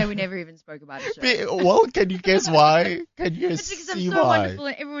time I was here, we never even spoke about a show. Well, can you guess why? Can you It's because I'm see so why? wonderful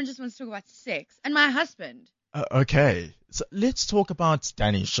and everyone just wants to talk about sex. And my husband. Okay, so let's talk about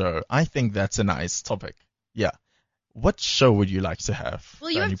Danny's show. I think that's a nice topic. Yeah. What show would you like to have? Well,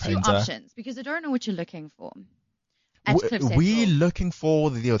 you Danny have two Painter? options, because I don't know what you're looking for. At Cliff Central. We're looking for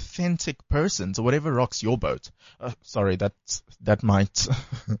the authentic person, so whatever rocks your boat. Sorry, that might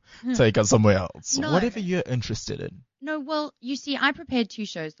take us somewhere else. No. Whatever you're interested in. No, well, you see, I prepared 2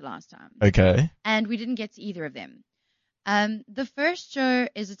 shows the last time. Okay. And we didn't get to either of them. The first show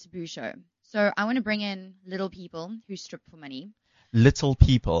is a taboo show. So I want to bring in little people who strip for money. Little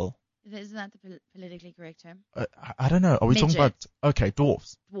people. Isn't that the politically correct term? I don't know. Are we talking about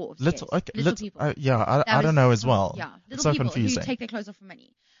Dwarves. little? Yes. Okay, Little people. Yeah, I don't know as well. Yeah, It's little so people confusing. who take their clothes off for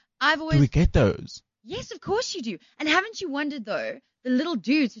money. Do we get those? Yes, of course you do. And haven't you wondered though, the little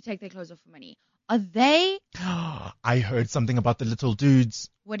dudes who take their clothes off for money, are they? I heard something about the little dudes.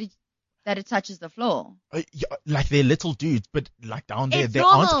 That it touches the floor? Yeah, like they're little dudes, but like down there, It's they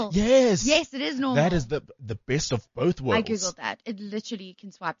normal. aren't. Yes. Yes, it is normal. That is the best of both worlds. I googled that. It literally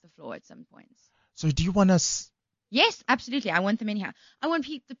can swipe the floor at some points. So do you want us? Yes, absolutely. I want them in here. I want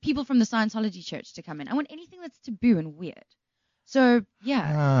the people from the Scientology church to come in. I want anything that's taboo and weird. So,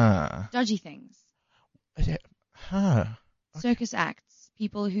 yeah. Dodgy things. Okay. Circus acts.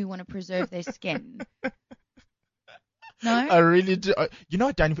 People who want to preserve their skin. No? I really do. You know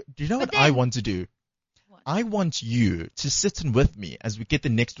what, Danny? Do you know what I want to do? What? I want you to sit in with me as we get the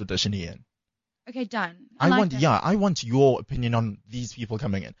next audition in. Okay, done. I like want that. your opinion on these people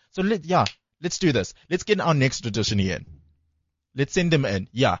coming in. So let's do this. Let's get our next audition in. Let's send them in.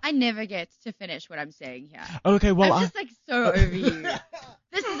 Yeah. I never get to finish what I'm saying here. Okay, well, I'm just like so over you.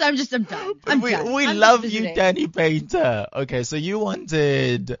 I'm done. I'm done. We I'm love just you, visiting. Danny Painter. Okay, so you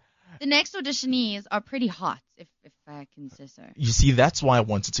wanted. The next auditionees are pretty hot, if I can say so. You see, that's why I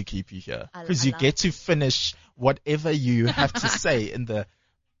wanted to keep you here. Because you get to finish whatever you have to say in the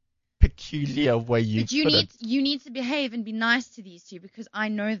peculiar way you But you need to behave and be nice to these two, because I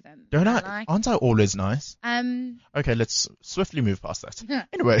know them. Don't I? Aren't I always nice? Okay, let's swiftly move past that.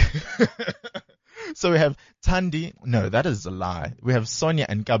 Anyway. So we have Thandi. No, that is a lie. We have Sonia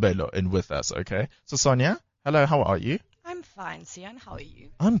and Kabelo in with us, okay? So Sonia, hello, how are you? I'm fine, Sian. How are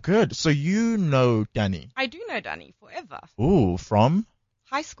you? I'm good. So you know Danny? I do know Danny forever. Ooh, from?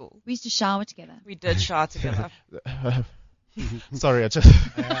 High school. We used to shower together. We did shower together. Sorry, I just...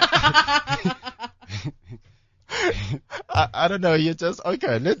 I don't know, you just...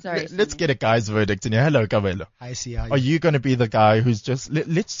 Okay, let's get a guy's verdict in here. Hello, Kabelo. Hi, Sia. Are you going to be the guy who's just...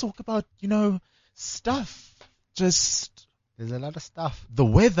 Let's talk about, stuff. Just... There's a lot of stuff. The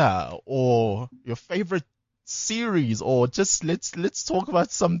weather, or your favorite series, or just let's talk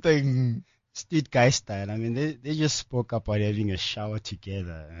about something street guy style. I mean, they just spoke about having a shower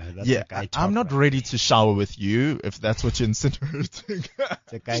together. That's Yeah, a guy talk, I'm not right? ready to shower with you if that's what you're insinuating.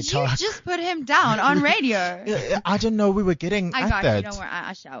 It's a guy Did you talk. just put him down on radio? I didn't know we were getting I at got that. you. Don't worry.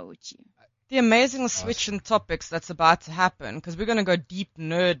 I shower with you. The amazing switch in topics that's about to happen, because we're going to go deep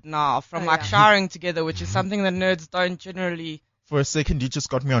nerd now from Oh, yeah. showering together, which is something that nerds don't generally. For a second, you just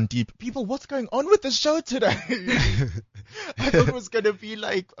got me on deep. People, what's going on with the show today? I thought it was going to be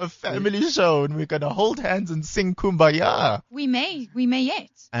like a family show and we're going to hold hands and sing Kumbaya. We may yet.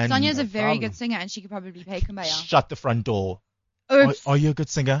 And Sonia's a no very problem. good singer, and she could probably play Kumbaya. Shut the front door. Oops. Are you a good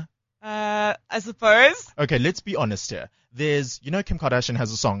singer? I suppose. Okay, let's be honest here. Kim Kardashian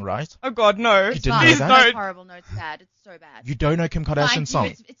has a song, right? Oh God, no. You didn't know It's that? don't. horrible. No, it's bad. It's so bad. You don't know Kim No, I Kardashian's do. song?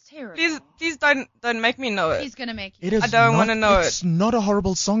 It's terrible. Please don't make me know it. He's gonna make It you. is I don't not- wanna know It's not a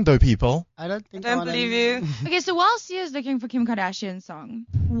horrible song though, people. I don't think Don't believe you. Okay, so while Sia's looking for Kim Kardashian's song,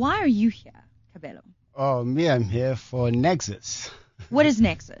 why are you here, Cabello? Oh, me, I'm here for Nexus. What is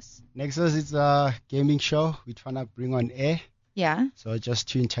Nexus? Nexus is a gaming show we're trying to bring on air. Yeah. So just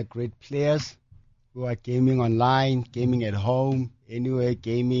to integrate players who are gaming online, gaming at home, anywhere,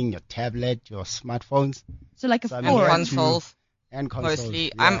 gaming, your tablet, your smartphones, So like a So I'm And here forum. to- consoles, and consoles. mostly.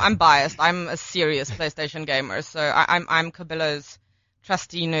 Yeah. I'm biased. I'm a serious PlayStation gamer, so I'm Cabello's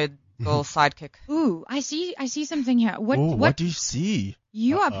trusty nerd girl sidekick. Ooh, I see something here. Ooh, what do you see?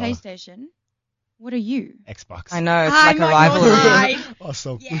 You are Uh-oh. PlayStation. What are you? Xbox. I know, it's I'm like a on rivalry. your side.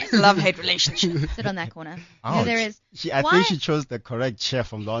 Awesome. Yes. Love-hate relationship. Sit on that corner. Ouch. Yeah, there is. I Why- think she chose the correct chair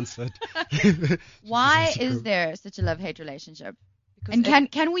from the onset. Why is there such a love-hate relationship? Because And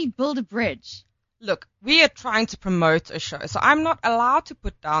it- can we build a bridge? Look, we are trying to promote a show, so I'm not allowed to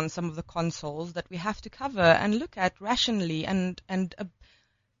put down some of the consoles that we have to cover and look at rationally and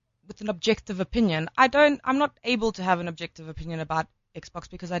with an objective opinion. I'm not able to have an objective opinion about Xbox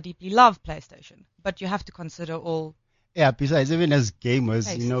because I deeply love PlayStation. But you have to consider all. Yeah, besides, even as gamers,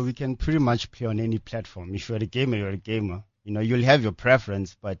 Tastes. we can pretty much play on any platform. If you're a gamer, you're a gamer. You'll have your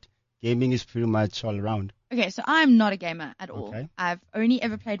preference, but gaming is pretty much all around. Okay, so I'm not a gamer at all. Okay. I've only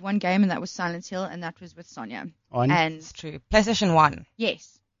ever played one game, and that was Silent Hill, and that was with Sonia. On And It's true. PlayStation 1,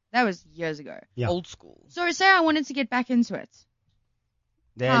 yes, that was years ago. Yeah. old school. So say I wanted to get back into it.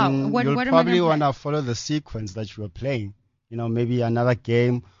 then How? What you'll am I probably gonna want to follow the sequence that you were playing. Maybe another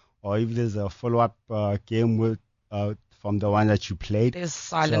game, or if there's a follow-up game with from the one that you played. There's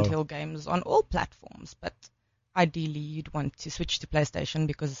Silent So- Hill games on all platforms, but ideally you'd want to switch to PlayStation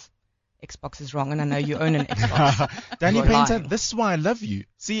because Xbox is wrong, and I know you own an Xbox. Danny You're Painter, lying. this is why I love you.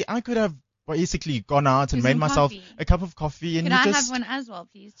 See, I could have basically gone out and Here's made some myself coffee. a cup of coffee and Could you I just... have one as well,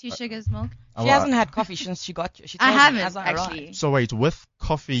 please? 2 sugars, milk. Oh, She hasn't had coffee since she got you. She I told me haven't as I arrived. actually. So wait, with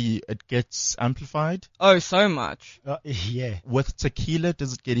coffee it gets amplified? Oh, so much. Yeah. With tequila,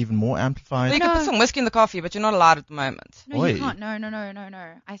 does it get even more So amplified? you can put some whiskey in the coffee, but you're not allowed at the moment. No, Oi. you can't. No.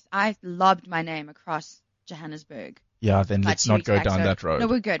 I lobbed my name across Johannesburg. Yeah, then like let's 2 not weeks go back, down so- that road. No,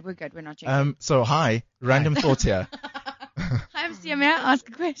 we're good. We're not drinking. So hi, random thought here. Hi, I'm Sia. May I ask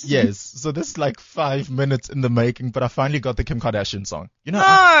a question? Yes, so this is like 5 minutes in the making, but I finally got the Kim Kardashian song. No!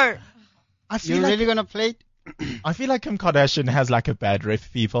 I You're feel like really gonna play it? I feel like Kim Kardashian has like a bad rep,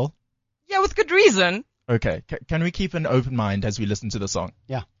 people. Yeah, with good reason. Okay, can we keep an open mind as we listen to the song?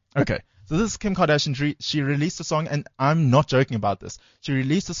 Yeah. Okay, so this is Kim Kardashian. She released a song, and I'm not joking about this. She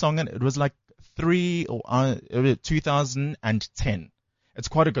released a song, and it was like 2010. It's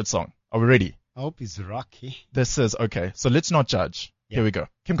quite a good song. Are we ready? I hope it's rocky. This is okay. So let's not judge. Yeah. Here we go.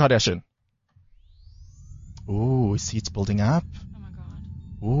 Kim Kardashian. Ooh, see it's building up. Oh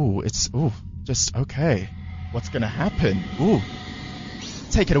my god. Ooh, just okay. What's gonna happen? Ooh.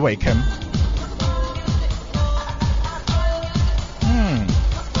 Take it away, Kim.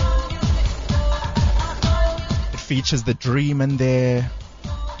 It features the dream in there.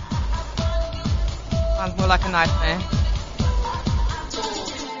 Sounds more like a nightmare.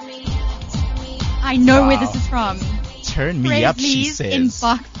 I know where Wow. this is from. Turn me up, she Presley's says. in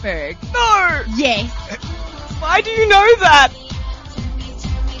Boxburg. No! Yes. Why do you know that?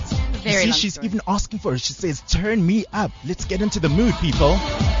 You Very see, long she's story. even asking for it. She says, turn me up. Let's get into the mood, people.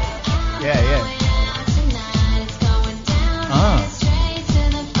 Yeah. Ah.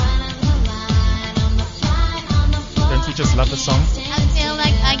 Don't you just love the song? I feel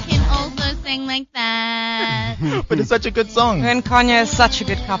like I can also sing like that. But it's such a good song. Her and Kanye is such a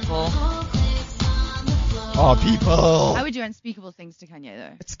good couple. Oh, people. I would do unspeakable things to Kanye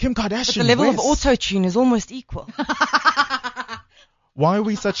though. It's Kim Kardashian. But the level of Wes. auto-tune is almost equal. Why are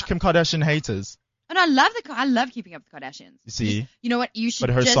we such Kim Kardashian haters? And I love Keeping Up with the Kardashians. You see? You know what? You should.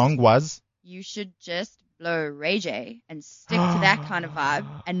 But her just, song was? You should just blow Ray J and stick to that kind of vibe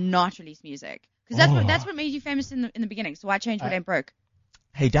and not release music. Because that's what made you famous in the beginning. So why change what ain't broke?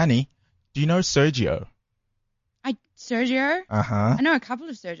 Hey, Danny, do you know Sergio? Sergio? Uh-huh. I know a couple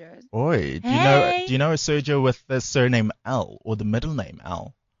of Sergios. Oi, Hey. do you know a Sergio with the surname L or the middle name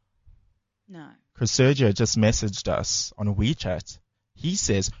L? No. Because Sergio just messaged us on WeChat. He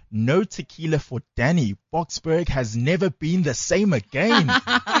says, no tequila for Danny. Boxburg has never been the same again.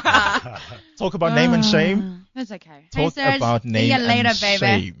 Talk about name and shame. That's okay. Talk hey, Serge, about name see you later, and baby.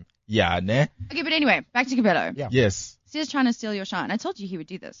 shame. Yeah, ne? Okay, but anyway, back to Cabello. Yeah. Yes. Sia's trying to steal your shine. I told you he would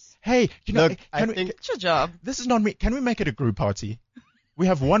do this. Hey, you know, Look, I think It's your job. this is not me. Can we make it a group party? We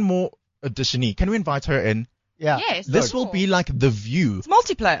have one more auditionee. Can we invite her in? yeah. Yes. This sure. will be like the view. It's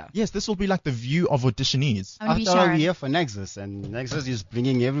multiplayer. Yes, this will be like the view of auditionees. I'm going to be After all, Sharon. we're here for Nexus, and Nexus is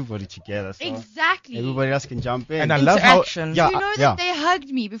bringing everybody together. So Exactly. everybody else can jump in. And I love how, Interaction. yeah, You know that they hugged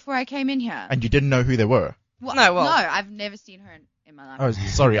me before I came in here. and you didn't know who they were. Well, No, well- no, I've never seen her in my life. Oh,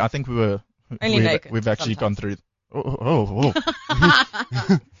 sorry. I think Only naked we've actually gone sometimes. through. Oh.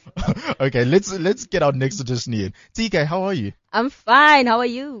 Okay, let's get our next auditionee in. TK, how are you? I'm fine. How are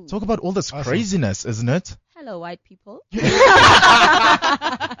you? Talk about all this Awesome. craziness, isn't it? Hello, white people.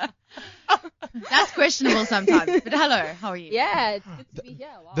 That's questionable sometimes. But hello, how are you? Yeah, it's good to be here.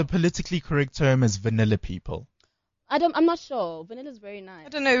 Wow. The politically correct term is vanilla people. I'm not sure. Vanilla's very nice. I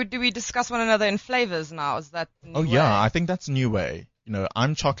don't know. Do we discuss one another in flavors now? Is that the new Oh yeah, way? I think that's a new way. You know,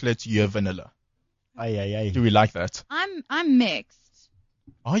 I'm chocolate, you're vanilla. Aye, aye, aye. Do we like that? I'm mixed.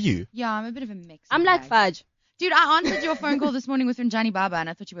 Are you? Yeah, I'm a bit of a mix. I'm like fudge. Dude, I answered your phone call this morning with Johnny Baba, and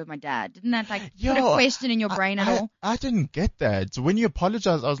I thought you were my dad. Didn't that put Yo, a question in your brain at all? I didn't get that. So when you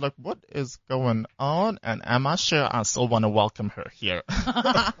apologized, I was like, what is going on? And am I sure I still want to welcome her here?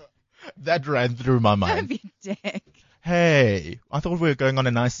 That ran through my Don't mind. be a dick. Hey, I thought we were going on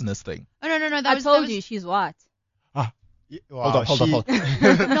a niceness thing. Oh no, that I was told you she's what? Wow, Hold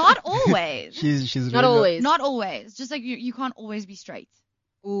on. not always. She's Not really always. Not always. Just like you can't always be straight.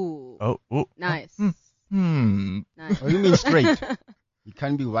 Ooh. Oh. Nice. What Nice. do you mean straight? You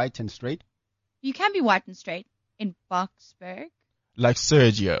can't be white and straight? You can be white and straight in Boxburg. Like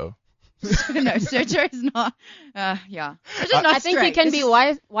Sergio. No, Sergio is not. Yeah. Sergio's not I think straight. you can It's be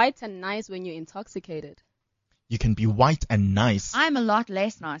just- white and nice when you're intoxicated. You can be white and nice. I'm a lot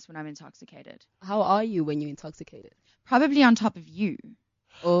less nice when I'm intoxicated. How are you when you're intoxicated? Probably on top of you.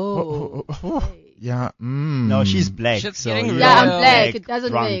 Oh. okay. Yeah. No, she's black. Shit's so getting you're real. Yeah, I'm Real black. It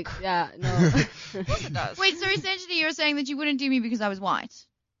doesn't drunk. make. Yeah, no. It does. Wait, so essentially you're saying that you wouldn't do me because I was white?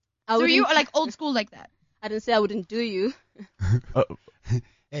 I So wouldn't- you are like old school like that? I didn't say I wouldn't do you.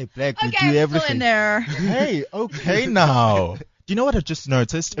 Hey, black, we Okay, do I'm still everything. in there. Hey, okay now. Do you know what I just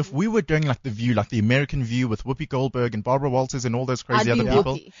noticed? If we were doing like the View, like the American View with Whoopi Goldberg and Barbara Walters and all those crazy I'd other be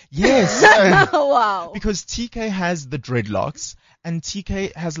people. Whoopi. Yes. Wow. Because TK has the dreadlocks and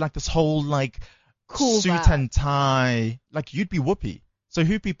TK has like this whole like Cool suit vibe. and tie. Like you'd be Whoopi. So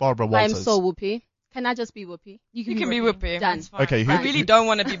who'd be Barbara I'm Walters? so Whoopi. Can I just be Whoopi? You can be Whoopi. Done. That's fine. Okay, who- I really don't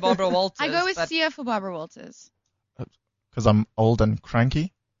want to be Barbara Walters. I go with but Sia for Barbara Walters. Because I'm old and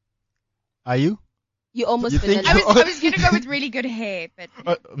cranky. Are you? You almost You think- vanilla. I was gonna go with really good hair, but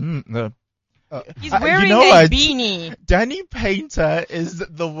No. he's you wearing know a what? beanie. Danny Painter is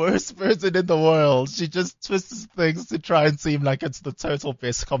the worst person in the world. She just twists things to try and seem like it's the total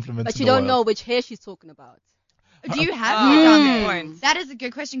best compliment But in you the don't know world. which hair she's talking about. do you have Oh, hair down good there? point. That is a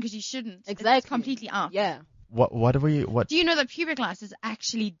good question because you shouldn't. Exactly. It's completely out. Yeah. What Do you know that pubic lice is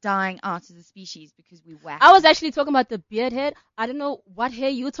actually dying out as a species because we wax? I was actually talking about the beard head. I don't know what hair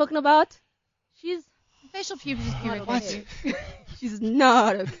you were talking about. She's facial pubes is pubic not hair. okay. She's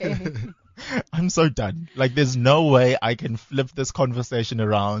not okay. I'm so done. Like, there's no way I can flip this conversation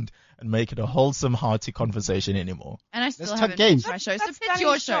around and make it a wholesome, hearty conversation anymore. And I still Let's haven't talk games. pitched my show. So That's pitch Danny's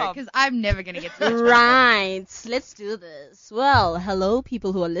your show job. because I'm never gonna get to pitch my show. Right. Let's do this. Well, hello,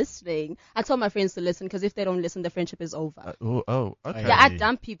 people who are listening. I told my friends to listen because if they don't listen, the friendship is over. Okay. Yeah, I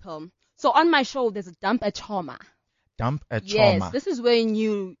dump people. So on my show, there's a dump a trauma. Dump a Yes, trauma. this is when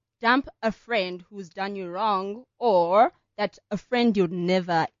you dump a friend who's done you wrong or that a friend you'd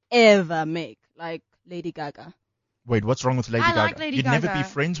never, ever make, like Lady Gaga. Wait, what's wrong with Lady I Gaga? like Lady You'd never be Gaga.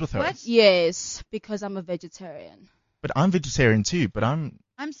 friends with her. What? Yes, because I'm a vegetarian. But I'm vegetarian too, but I'm...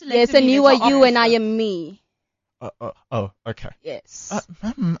 I'm selectively Yes, and you are you and I opposite. am me. Oh, okay. Yes.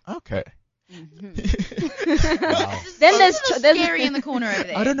 Okay. Then there's scary in the corner over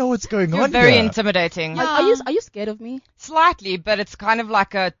there. I don't know what's going You're on very here. intimidating. Are you scared of me? Slightly, but it's kind of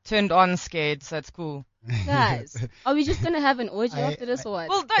like a turned on scared, so it's cool. Guys, are we just gonna have an orgy after this or what?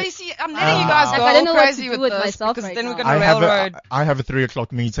 Well, no, you see, I'm letting you guys Like, go I don't know what crazy to do with with this myself because right then now. we're going to railroad. I have a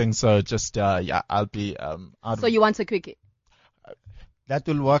 3:00 meeting, so just I'll be out. So you want a quickie? That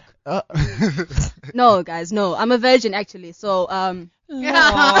will work. No, guys, no. I'm a virgin actually. So And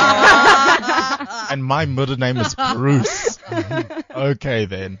my middle name is Bruce. Okay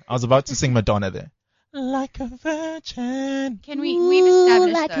then. I was about to sing Madonna there. Like a virgin. We've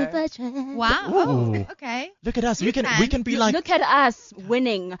established like though. a virgin. Wow. Ooh. Oh, okay. Look at us. We can be like Look at us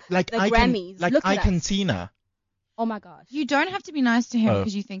winning like the Icon, Grammys. like Look at Icon us. Tina. Oh my gosh. You don't have to be nice to him Oh.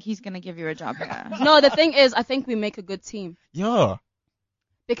 because you think he's going to give you a job here. No, the thing is, I think we make a good team Yeah.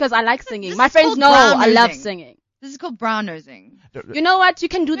 because I like singing. This My is friends called know brown I love nosing. singing. This is called brown nosing. You know what? You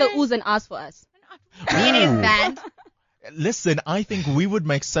can do the oohs and ahs for us. Me and his Ooh. band. Listen, I think we would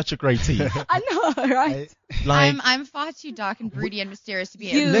make such a great team. I know, right? Like, I'm far too dark and broody and mysterious to be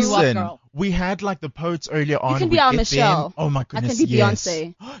You a listen, girl. we had like the poets earlier on. can be we our get Michelle. them. Oh my I goodness, can be yes.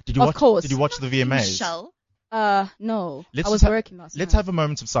 Beyonce. Did you Of watch? course. Did you watch the VMAs? Michelle. No. Let's I was just ha- working last Let's night. have a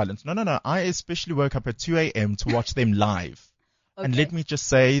moment of silence. No. I especially woke up at 2 a.m. to watch them live. And Okay. let me just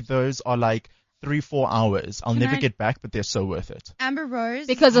say, those are like 3-4 hours. I'll Can never I- get back, but they're so worth it. Amber Rose.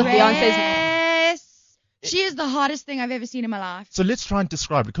 Because of Beyonce's- Yes. She is the hardest thing I've ever seen in my life. So let's try and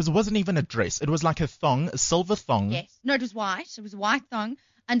describe it, because it wasn't even a dress. It was like a thong, a silver thong. Yes. No, it was white. It was a white thong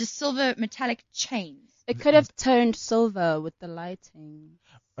under silver metallic chains. It could have turned silver with the lighting.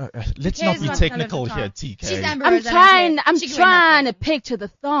 Let's cares not be what technical colour here, the TK. She's Amber I'm Rose. I don't trying care. to She can wear picture nothing.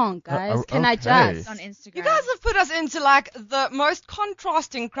 the thong, guys. Can I okay. just? On Instagram. You guys have put us into like the most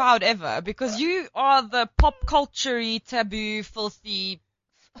contrasting crowd ever because you are the pop culture-y, taboo, filthy,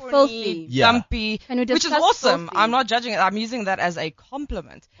 corny, Filthy. Yeah. dumpy, Can we which is discuss awesome. filthy? I'm not judging it. I'm using that as a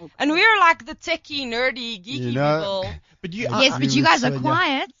compliment. Okay. And we're like the techie, nerdy, geeky You know- people. But you, Yes, but you guys are Sonia.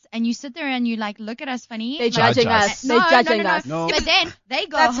 quiet and you sit there and you like look at us funny. They're Judge judging us. us. They're judging us. No. But then they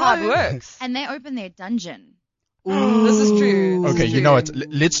go That's how it home works. and they open their dungeon. This is true. This okay, is you know true. what?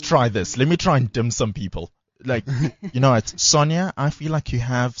 Let's try this. Let me try and dim some people. Like, you know what, Sonia, I feel like you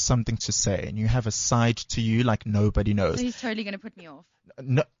have something to say and you have a side to you like nobody knows. So he's totally going to put me off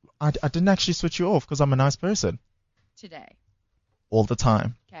No, I didn't actually switch you off because I'm a nice person today. all the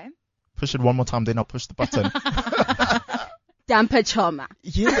time. Okay. Push it one more time, then I'll push the button. Damper choma.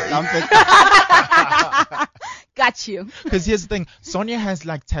 Yeah, Got you. because here's the thing. Sonia has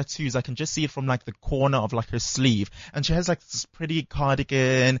like tattoos. I can just see it from like the corner of like her sleeve. And she has like this pretty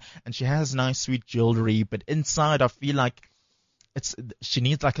cardigan and she has nice sweet jewelry. But inside I feel like she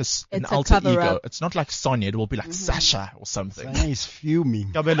needs like an It's a alter ego. cover-up. It's not like Sonia. It will be like Sasha or something. Sonia is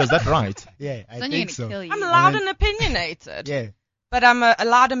fuming. Cabello, is that right? Yeah, I Sonia think gonna so. kill you. I'm loud and opinionated. Yeah. But I'm a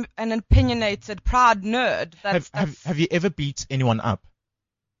loud and opinionated, proud nerd. Have you ever beat anyone up?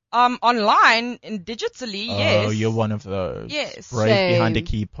 Online and digitally, yes. Oh, you're one of those. Yes. Brave Same. behind a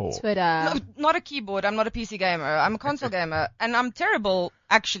keyboard. Twitter. No, not a keyboard. I'm not a PC gamer. I'm a console gamer. And I'm terrible,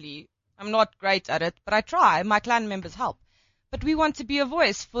 actually. I'm not great at it, but I try. My clan members help. But we want to be a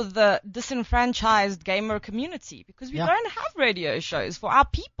voice for the disenfranchised gamer community because we Yeah. don't have radio shows for our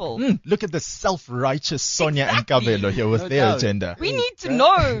people. Look at the self-righteous Sonia and Exactly. Cabello here with No their doubt. agenda. We need to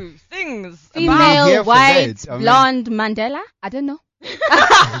know things about here Female, for white, that. I mean- blonde, Mandela? I don't know.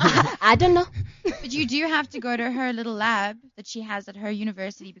 I don't know. But you do have to go to her little lab that she has at her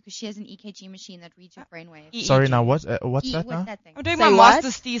university because she has an EKG machine that reads your brainwaves. Sorry, now what's that now? What's that thing? I'm doing Say my what?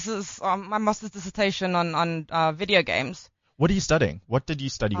 master's thesis, my master's dissertation on video games. What are you studying? What did you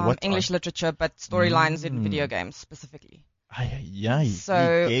study? What English literature, but storylines in video games specifically. Yeah. So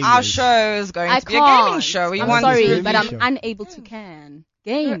gamers. our show is going I to be a gaming can't. show. We I'm want sorry, to. but I'm Show. unable to can.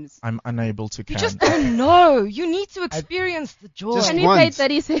 Games. I'm unable to You can. just don't know. You need to experience the joy. Just Can we play once.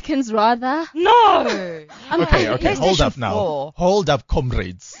 30 seconds rather? No. Okay, hold PlayStation up now. 4. Hold up,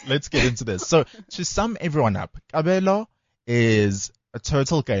 comrades. Let's get into this. So, to sum everyone up, Cabello is a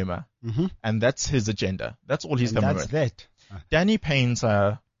total gamer, Mm-hmm. and that's his agenda. That's all he's And coming that's with. that. Danny Payne's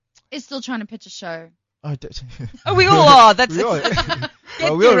Is still trying to pitch a show. Oh, we all are. That's We all- get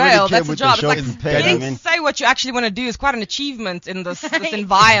Well, we already derailed. came That's a with the job. It's show like in getting pen, I mean. to say what you actually want to do is quite an achievement in this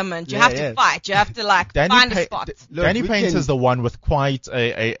environment. You Yeah, have to yeah. fight. You have to like Danny find a Pa- spot. Look, Danny we Payne's can- is the one with quite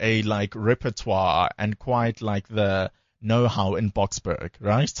a like repertoire and quite like the know-how in Boxburg,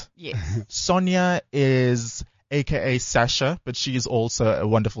 right? Yes. Sonia is aka Sasha, but she is also a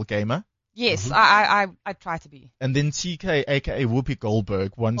wonderful gamer. Yes, I try to be. And then TK, aka Whoopi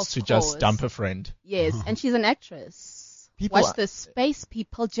Goldberg, wants Of to just course. dump a friend. Yes, and she's an actress. People. Watch the space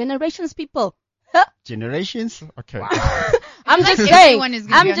people, generations people. Generations? Okay. I'm just saying. everyone is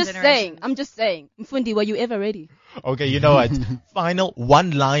gonna I'm be on just Generations. saying. I'm just saying. Mfundi, were you ever ready? Okay, you know what? Final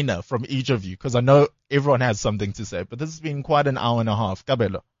one-liner from each of you, because I know everyone has something to say, but this has been quite an hour and a half.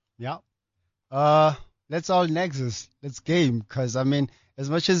 Kabelo. Yeah. Let's all Nexus. Let's game. Because, I mean, as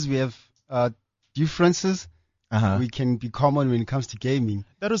much as we have differences, we can be common when it comes to gaming.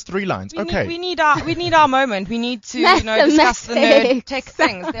 That was 3 lines. Okay. We need our moment. We need to, discuss the nerd tech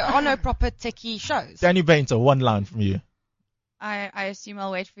things. There are no proper techie shows. Danny Painter, 1 line from you. I assume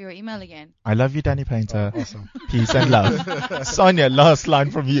I'll wait for your email again. I love you, Danny Painter. Awesome. Peace and love. Sonia, last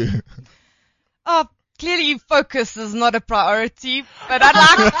line from you. Clearly focus is not a priority, but I'd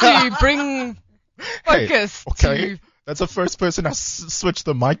like to bring focus Okay. to... That's the first person I switched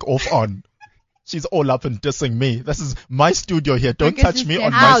the mic off on. She's all up and dissing me. This is my studio here. Don't Focus touch is me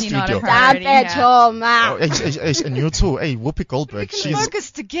on my definitely not a studio. priority. Stop it, Yeah. Choma. Oh, and you too. Hey, Whoopi Goldberg. We She's. can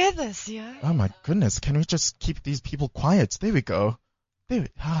focus together, Sia. Oh my goodness. Can we just keep these people quiet? There we go.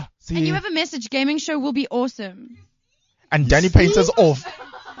 See. And you have a message. Gaming show will be awesome. And Danny Painter's off.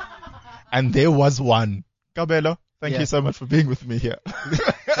 And there was one. Kabelo, thank Yeah. you so much for being with me here.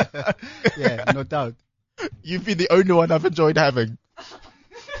 Yeah, no doubt. You've been the only one I've enjoyed having.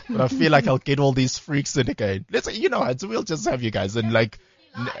 But I feel like I'll get all these freaks in again. We'll just have you guys in like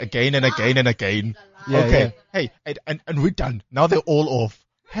again and again and again. Yeah, okay. Hey, and we're done. Now they're all off.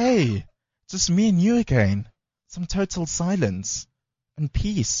 Hey, just me and you again. Some total silence and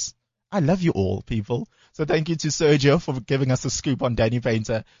peace. I love you all, people. So thank you to Sergio for giving us a scoop on Danny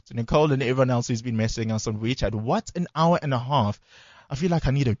Painter, to Nicole and everyone else who's been messaging us on WeChat. What an hour and a half. I feel like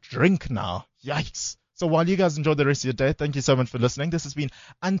I need a drink now. Yikes. So while you guys enjoy the rest of your day, thank you so much for listening. This has been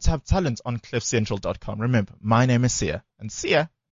Untapped Talent on cliffcentral.com. Remember, my name is Sia, and see ya.